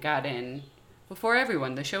and got in before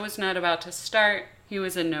everyone. The show was not about to start. He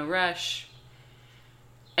was in no rush.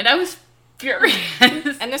 And I was furious.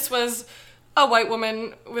 And this was a white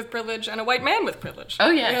woman with privilege and a white man with privilege. Oh,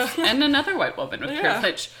 yes. Yeah. And another white woman with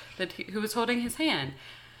privilege who was holding his hand.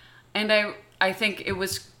 And I think it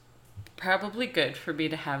was probably good for me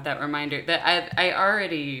to have that reminder that I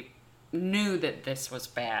already knew that this was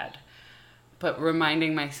bad, but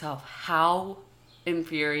reminding myself how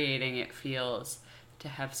infuriating it feels to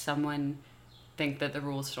have someone think that the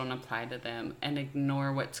rules don't apply to them and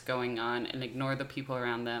ignore what's going on and ignore the people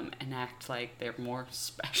around them and act like they're more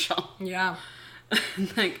special. Yeah.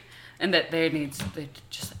 and that they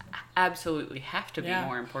just absolutely have to be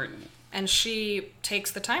more important. And she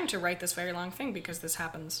takes the time to write this very long thing because this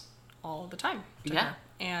happens all the time to her.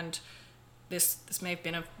 And this may have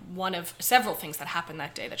been one of several things that happened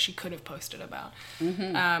that day that she could have posted about.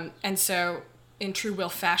 Mm-hmm. And so in true Will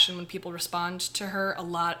fashion, when people respond to her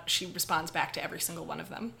she responds back to every single one of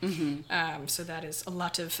them. Mm-hmm. So that is a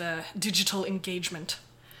lot of digital engagement.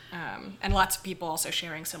 And lots of people also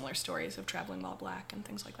sharing similar stories of traveling while black and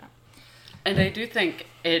things like that. And I do think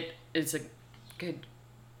it is a good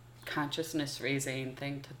consciousness-raising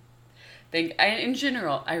thing to think. In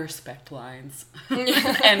general, I respect lines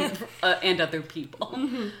and other people.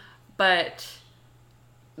 Mm-hmm. But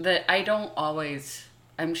that I don't always...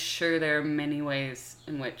 I'm sure there are many ways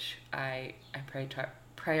in which I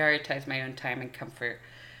prioritize my own time and comfort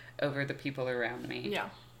over the people around me. Yeah.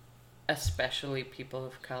 Especially people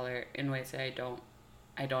of color, in ways that I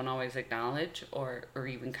don't always acknowledge or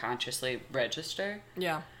even consciously register.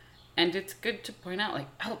 Yeah. And it's good to point out, like,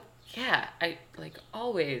 oh, yeah, I, like,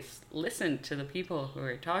 always listen to the people who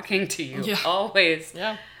are talking to you. Yeah. Always.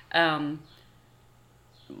 Yeah.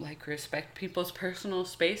 Like, respect people's personal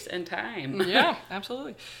space and time. Yeah,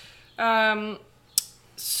 absolutely.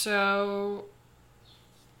 So,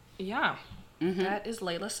 yeah, that is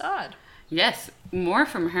Layla Saad. Yes, more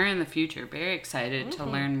from her in the future. Very excited to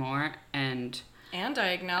learn more. And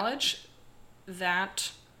I acknowledge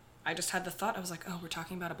that I just had the thought. I was like, oh, we're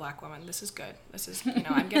talking about a black woman. This is good. This is, you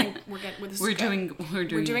know, we're doing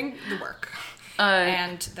the work.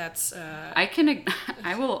 And that's...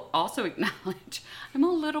 I will also acknowledge, I'm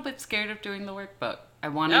a little bit scared of doing the workbook. I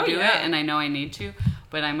want to do it, and I know I need to,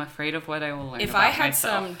 but I'm afraid of what I will learn If about I had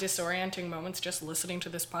myself. some disorienting moments just listening to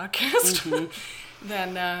this podcast,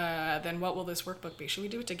 then what will this workbook be? Should we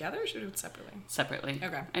do it together or should we do it separately? Separately.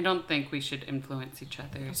 Okay. I don't think we should influence each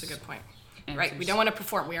other. That's a good point. Answers. Right, we don't want to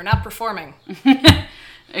perform. We are not performing.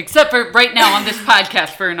 Except for right now on this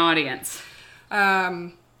podcast for an audience.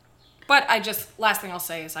 But last thing I'll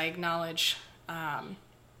say is I acknowledge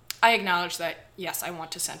that, yes, I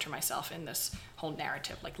want to center myself in this whole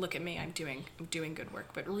narrative. Like, look at me, I'm doing good work.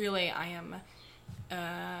 But really, I am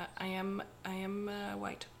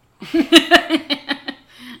white.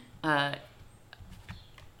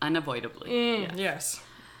 Unavoidably. Yes.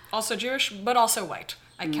 Also Jewish, but also white.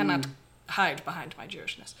 I cannot hide behind my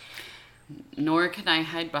Jewishness. Nor can I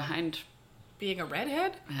hide behind... being a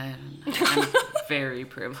redhead? I don't know. I'm very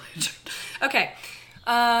privileged. Okay.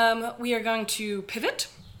 We are going to pivot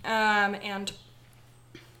and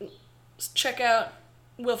check out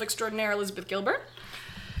Wilf Extraordinaire Elizabeth Gilbert.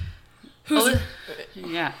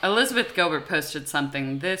 Elizabeth Gilbert posted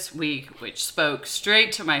something this week which spoke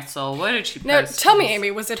straight to my soul. What did she post? Now, tell me,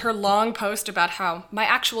 Amy, was it her long post about how my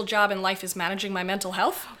actual job in life is managing my mental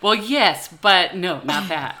health? Well, yes, but no, not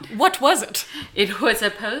that. What was it? It was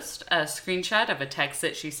a screenshot of a text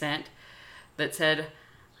that she sent that said,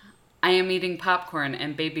 I am eating popcorn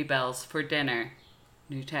and Baby Bells for dinner.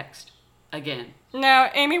 New text. Again. Now,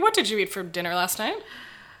 Amy, what did you eat for dinner last night?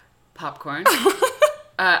 Popcorn.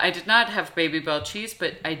 I did not have Baby Bell cheese,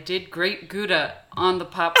 but I did grate Gouda on the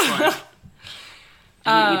popcorn.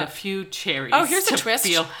 And eat a few cherries. Oh, here's a to twist.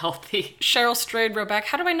 Feel healthy. Cheryl Strayed wrote back,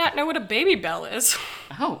 how do I not know what a Baby Bell is?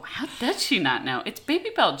 Oh, how does she not know? It's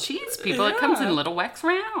Baby Bell cheese, people. Yeah. It comes in little wax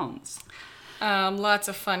rounds. Lots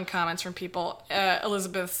of fun comments from people.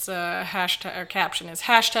 Elizabeth's hashtag or caption is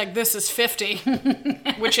 #This is 50,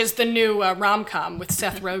 which is the new rom-com with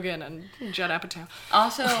Seth Rogen and Judd Apatow.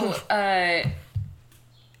 Also,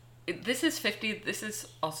 this is 50. This is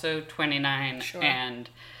also 29. Sure. And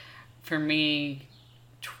for me,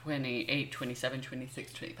 28, 27,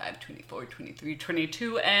 26, 25, 24, 23,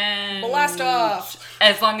 22, and... Blast off!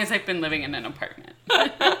 As long as I've been living in an apartment.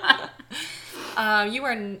 You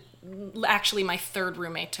are actually my third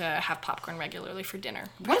roommate to have popcorn regularly for dinner.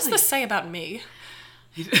 What Really? does this say about me?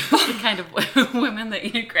 The kind of women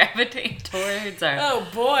that you gravitate towards are... Oh,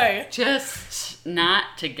 boy. Just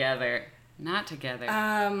not together. Not together.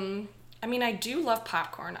 I mean, I do love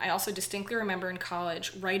popcorn. I also distinctly remember in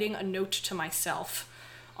college writing a note to myself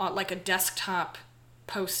on like a desktop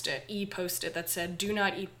post-it, e-post-it that said, do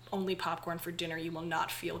not eat only popcorn for dinner, you will not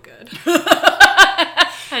feel good.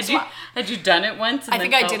 Had you done it once? And I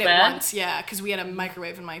think I did it once, yeah, because we had a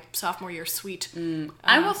microwave in my sophomore year suite.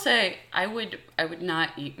 I will say, I would not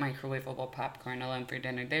eat microwavable popcorn alone for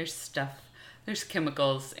dinner. There's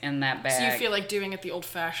chemicals in that bag. So you feel like doing it the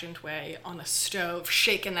old-fashioned way on a stove,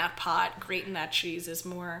 shaking that pot, grating that cheese is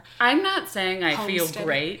more... I'm not saying I feel homestead.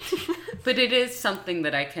 great, but it is something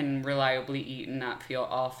that I can reliably eat and not feel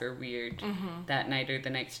off or weird that night or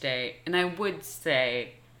the next day. And I would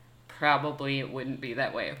say probably it wouldn't be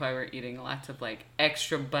that way if I were eating lots of like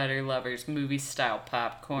extra butter lovers movie-style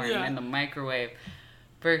popcorn in the microwave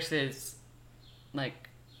versus like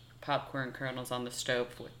popcorn kernels on the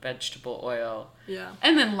stove with vegetable oil. Yeah.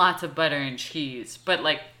 And then lots of butter and cheese. But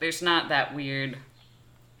like there's not that weird,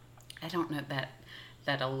 I don't know,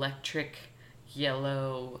 that electric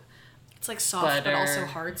yellow It's like soft butter. but also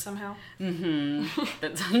hard somehow.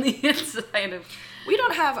 That's on the inside of We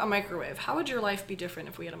don't have a microwave. How would your life be different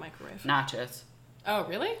if we had a microwave? nachos. Oh,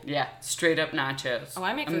 really? Yeah, straight up nachos. Oh,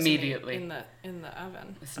 I make those immediately. in the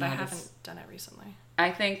oven, It's but I not haven't done it recently.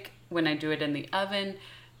 I think when I do it in the oven,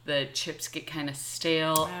 the chips get kind of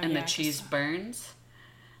stale and yeah, the cheese I guess so. burns.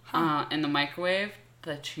 In the microwave,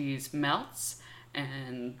 the cheese melts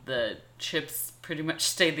and the chips pretty much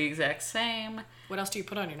stay the exact same. What else do you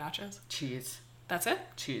put on your nachos? Cheese. That's it?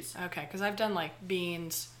 Cheese. Okay, because I've done like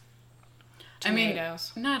beans, I mean,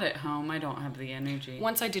 tomatoes. not at home. I don't have the energy.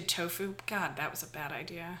 Once I did tofu. God, that was a bad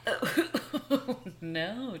idea.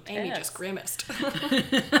 No, Amy Tess. just grimaced.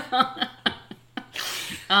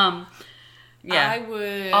 Yeah. I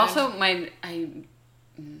would... Also, my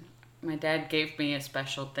dad gave me a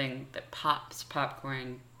special thing that pops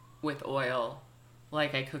popcorn with oil,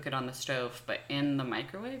 like I cook it on the stove, but in the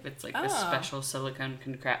microwave, it's like this special silicone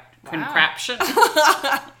contraption.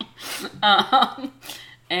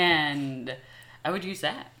 And I would use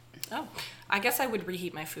that. Oh, I guess I would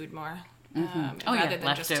reheat my food more. rather than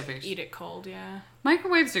leftovers. just eat it cold. Yeah.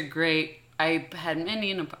 Microwaves are great. I had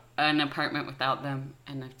many in an apartment without them,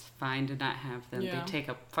 and it's fine to not have them. Yeah. They take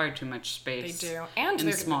up far too much space. They do, and in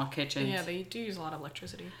they're small kitchens. Yeah, they do use a lot of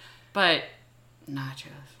electricity. But nachos.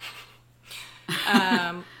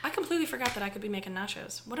 I completely forgot that I could be making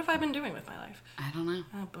nachos. What have I been doing with my life? I don't know.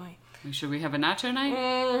 Oh boy. Should we have a nacho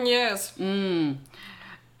night? Yes.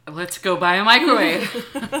 Let's go buy a microwave.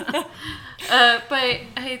 But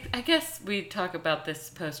I guess we talk about this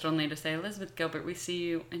post only to say, Elizabeth Gilbert, we see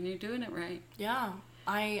you and you're doing it right. Yeah.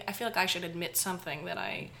 I feel like I should admit something that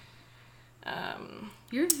I...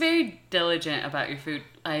 You're very diligent about your food.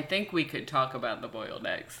 I think we could talk about the boiled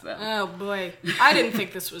eggs, though. Oh boy. I didn't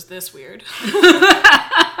think this was this weird.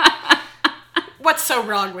 What's so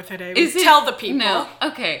wrong with it, Amy? Tell the people. No.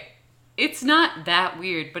 Okay. It's not that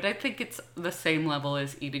weird, but I think it's the same level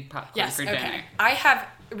as eating popcorn for dinner. I have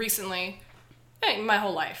recently, my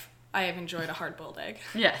whole life, I have enjoyed a hard-boiled egg.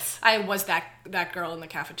 Yes. I was that girl in the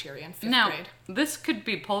cafeteria in 5th grade. This could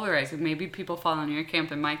be polarizing. Maybe people fall in your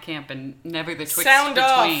camp and my camp and never the twixt Sound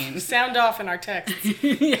between. off. Sound off in our texts.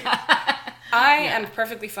 Yeah. I am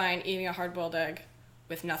perfectly fine eating a hard-boiled egg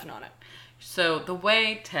with nothing on it. So the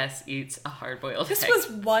way Tess eats a hard-boiled egg. This was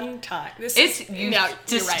one time. You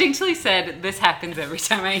distinctly said this happens every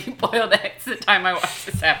time I eat boiled eggs. The time I watch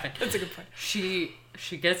this happen. That's a good point. She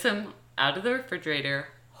gets them out of the refrigerator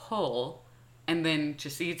whole, and then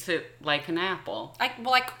just eats it like an apple. I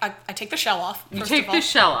take the shell off. You take the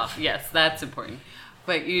shell off. Yes, that's important.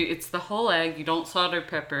 But it's the whole egg. You don't salt or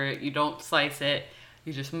pepper it. You don't slice it.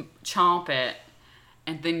 You just chomp it.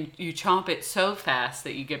 And then you chomp it so fast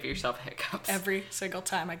that you give yourself hiccups. Every single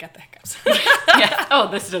time I get the hiccups. Yeah. Oh,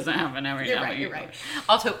 this doesn't happen every now and then. You're right.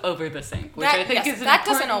 Also over the sink, which I think is that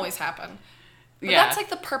doesn't always happen. But yeah. that's like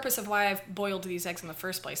the purpose of why I've boiled these eggs in the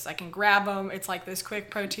first place. I can grab them. It's like this quick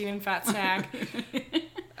protein and fat snack.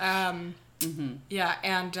 Yeah,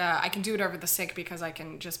 and I can do it over the sink because I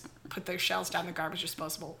can just put those shells down the garbage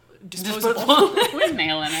disposable. We're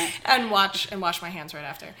nailing it. and wash my hands right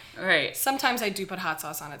after. Right. Sometimes I do put hot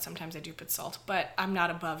sauce on it. Sometimes I do put salt, but I'm not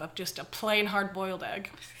above just a plain hard-boiled egg.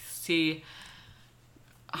 See,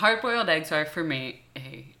 hard-boiled eggs are for me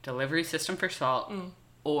a delivery system for salt,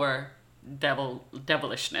 or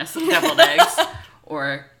devilishness of deviled eggs,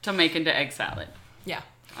 or to make into egg salad. Yeah.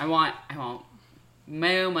 I want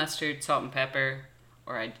mayo, mustard, salt, and pepper.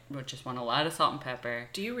 Or I would just want a lot of salt and pepper.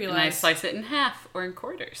 Do you realize... And I slice it in half or in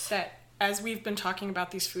quarters. That as we've been talking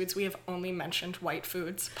about these foods, we have only mentioned white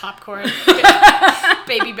foods. Popcorn,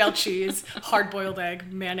 Baby Bell cheese, hard-boiled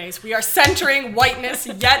egg, mayonnaise. We are centering whiteness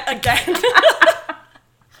yet again.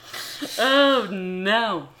 Oh,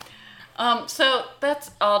 no. So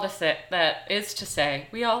that's all to say. That is to say,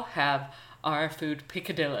 we all have our food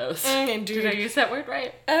picadillos. Indeed. Did I use that word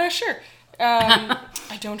right? Sure.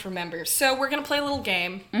 I don't remember. So we're going to play a little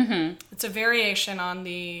game. Mm-hmm. It's a variation on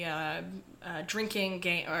the drinking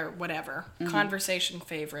game or whatever. Mm-hmm. Conversation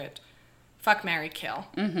favorite. Fuck, marry, kill.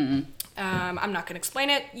 Mm-hmm. I'm not going to explain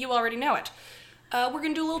it. You already know it. We're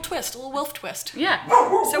going to do a little twist, a little Wilf twist. Yeah.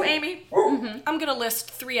 So Amy, I'm going to list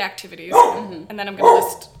 3 activities. And then I'm going to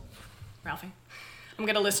list... Ralphie? I'm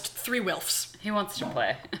going to list 3 Wilfs. He wants to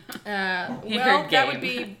play. Well, that would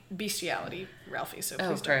be bestiality, Ralphie, so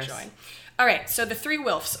please don't join. All right, so the 3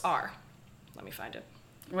 Wilfs are... Let me find it.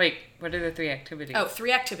 Wait, what are the 3 activities?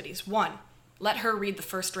 3 activities. 1, let her read the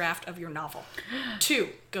first draft of your novel. 2,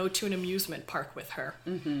 go to an amusement park with her.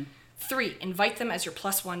 3, invite them as your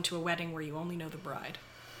 +1 to a wedding where you only know the bride.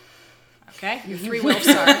 Okay? Your 3 Wilfs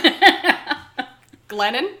are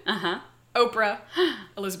Glennon, Oprah,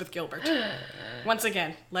 Elizabeth Gilbert. Once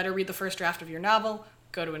again, let her read the first draft of your novel,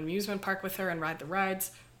 go to an amusement park with her and ride the rides.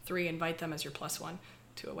 3, invite them as your +1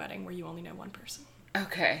 to a wedding where you only know one person.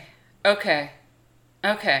 Okay. I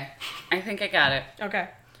think I got it. Okay.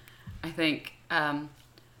 I think,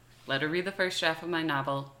 let her read the first draft of my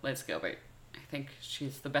novel, Liz Gilbert. I think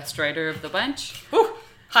she's the best writer of the bunch. Ooh,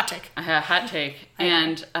 hot take. Hot take.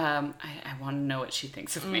 And I want to know what she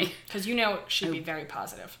thinks of me. Because you know she'd be very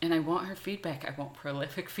positive. And I want her feedback. I want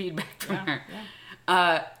prolific feedback from her.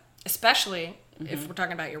 Yeah. Especially if we're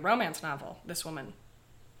talking about your romance novel. This woman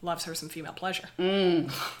loves her some female pleasure.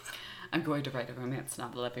 I'm going to write a romance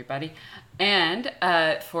novel, everybody. And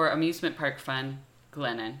for amusement park fun,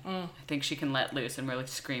 Glennon. I think she can let loose and really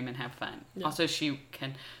scream and have fun. Yeah. Also, she'll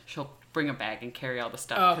bring a bag and carry all the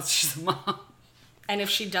stuff because she's a mom. And if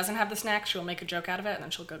she doesn't have the snacks, she'll make a joke out of it, and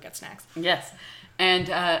then she'll go get snacks. Yes. And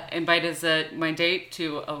invite as my date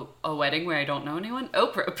to a wedding where I don't know anyone,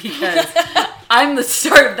 Oprah, because I'm the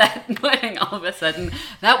star of that wedding all of a sudden.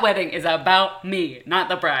 That wedding is about me, not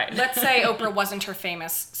the bride. Let's say Oprah wasn't her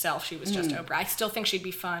famous self. She was just Oprah. I still think she'd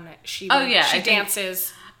be fun. She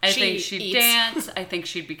dances. I think she'd eats. dance. I think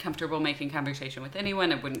she'd be comfortable making conversation with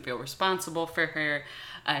anyone. I wouldn't feel responsible for her.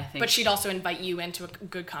 But she'd also invite you into a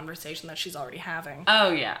good conversation that she's already having.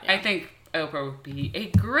 Oh, yeah. I think Oprah would be a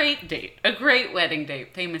great date. A great wedding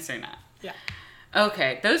date, famous or not. Yeah.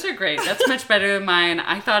 Okay, those are great. That's much better than mine.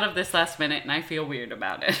 I thought of this last minute, and I feel weird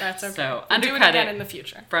about it. That's okay. So, we'll undercut do it again in the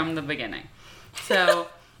future. From the beginning. So,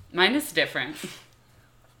 mine is different.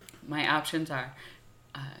 My options are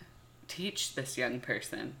teach this young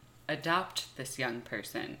person, adopt this young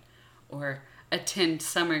person, or attend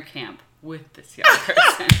summer camp with this young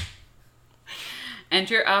person. And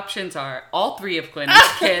your options are all three of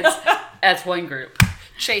Glenda's kids as one group.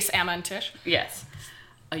 Chase, Emma, and Tish. Yes.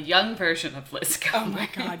 A young version of Liz Gilbert. Oh my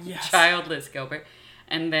God, yes. Child Liz Gilbert.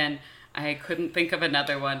 And then I couldn't think of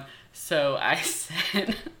another one, so I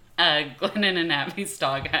said Glennon and Abby's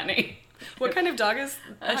dog, Honey. What kind of dog is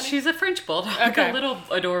Honey? She's a French bulldog. Okay. A little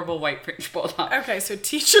adorable white French bulldog. Okay, so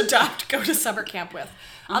teach, adopt, go to summer camp with.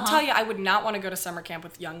 I'll tell you, I would not want to go to summer camp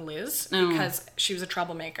with young Liz because she was a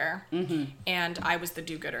troublemaker, and I was the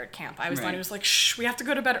do-gooder at camp. I was the one who was like, shh, we have to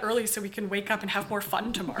go to bed early so we can wake up and have more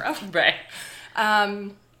fun tomorrow. Right.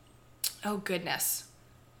 Oh, goodness.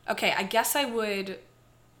 Okay, I guess I would...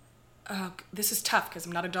 Oh, this is tough because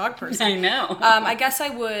I'm not a dog person. I know. I guess I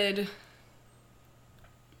would...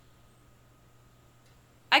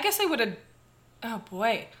 Oh,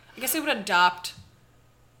 boy. I guess I would adopt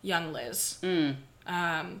young Liz.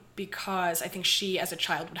 Because I think she, as a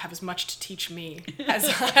child, would have as much to teach me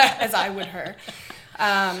as I would her.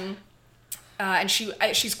 And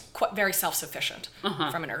she's very self-sufficient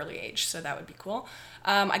from an early age, so that would be cool.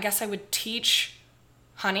 I guess I would teach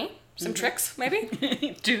Honey some tricks, maybe?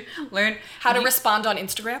 To learn how to respond on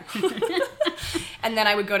Instagram. And then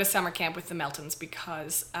I would go to summer camp with the Meltons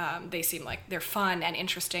because they seem like they're fun and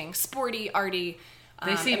interesting, sporty, arty,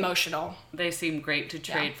 emotional. They seem great to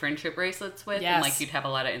trade friendship bracelets with, Yes. and like you'd have a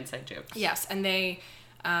lot of inside jokes. Yes, and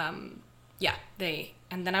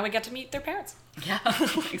and then I would get to meet their parents. Yeah,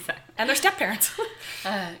 exactly. And their step-parents.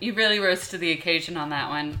 You really rose to the occasion on that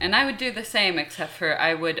one, and I would do the same, except for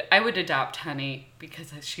I would adopt Honey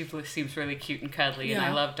because she seems really cute and cuddly, and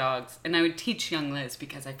I love dogs. And I would teach young Liz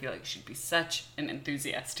because I feel like she'd be such an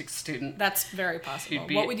enthusiastic student. That's very possible.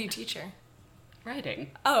 What would you teach her?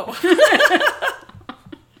 Writing. Oh.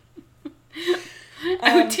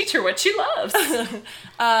 I would teach her what she loves.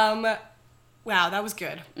 Wow, that was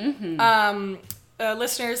good. Mm-hmm.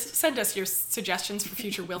 Listeners, send us your suggestions for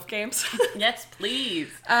future Wilf games. Yes, please.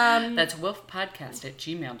 That's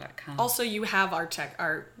wilfpodcast@gmail.com. Also, you have our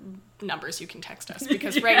numbers. You can text us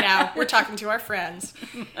because right now we're talking to our friends,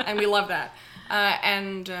 and we love that.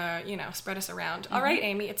 Spread us around. All right,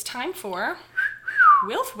 Amy, it's time for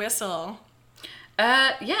Wilf Whistle.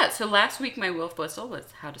 So last week my Wilf Whistle was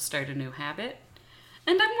how to start a new habit,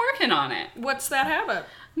 and I'm working on it. What's that habit?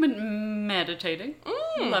 I've been meditating,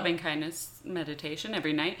 loving kindness meditation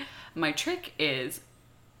every night. My trick is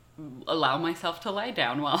allow myself to lie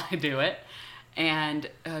down while I do it, and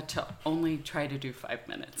to only try to do 5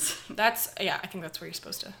 minutes. I think that's where you're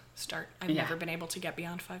supposed to start. I've never been able to get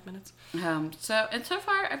beyond 5 minutes. So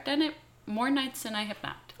far I've done it more nights than I have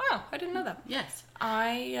not. Oh, I didn't know that. Yes.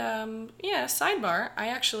 Sidebar, I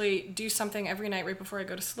actually do something every night right before I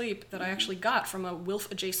go to sleep that I actually got from a Wilf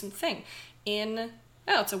adjacent thing.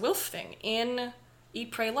 It's a Wilf thing. In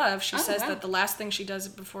Eat, Pray, Love, she says that the last thing she does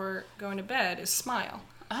before going to bed is smile.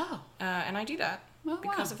 Oh. And I do that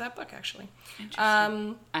because of that book, actually.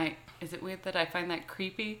 Interesting. Is it weird that I find that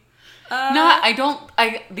creepy? No, I don't.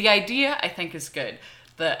 The idea I think is good.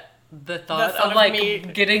 The thought of like me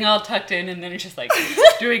getting all tucked in and then just like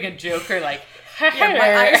doing a joke or like. Yeah,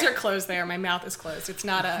 my eyes are closed there. My mouth is closed. It's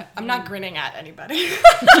not I'm not grinning at anybody.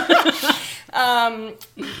 But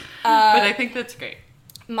I think that's great.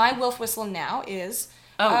 My Wilf Whistle now is...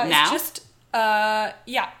 now? Is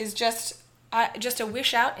just a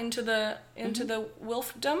wish out into the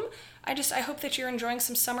Wilfdom. I hope that you're enjoying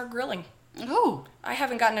some summer grilling. Oh. I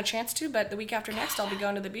haven't gotten a chance to, but the week after next I'll be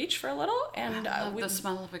going to the beach for a little. And I love the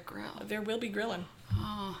smell of a grill. There will be grilling.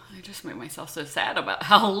 Oh, I just made myself so sad about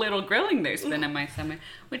how little grilling there's been in my summer.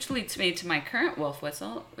 Which leads me to my current Wilf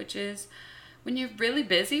Whistle, which is when you're really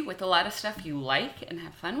busy with a lot of stuff you like and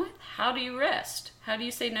have fun with, how do you rest? How do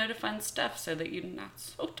you say no to fun stuff so that you're not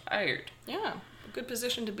so tired? Yeah, a good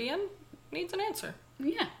position to be in needs an answer.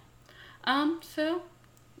 Yeah. So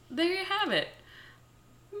there you have it.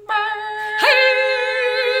 Bye. Hey!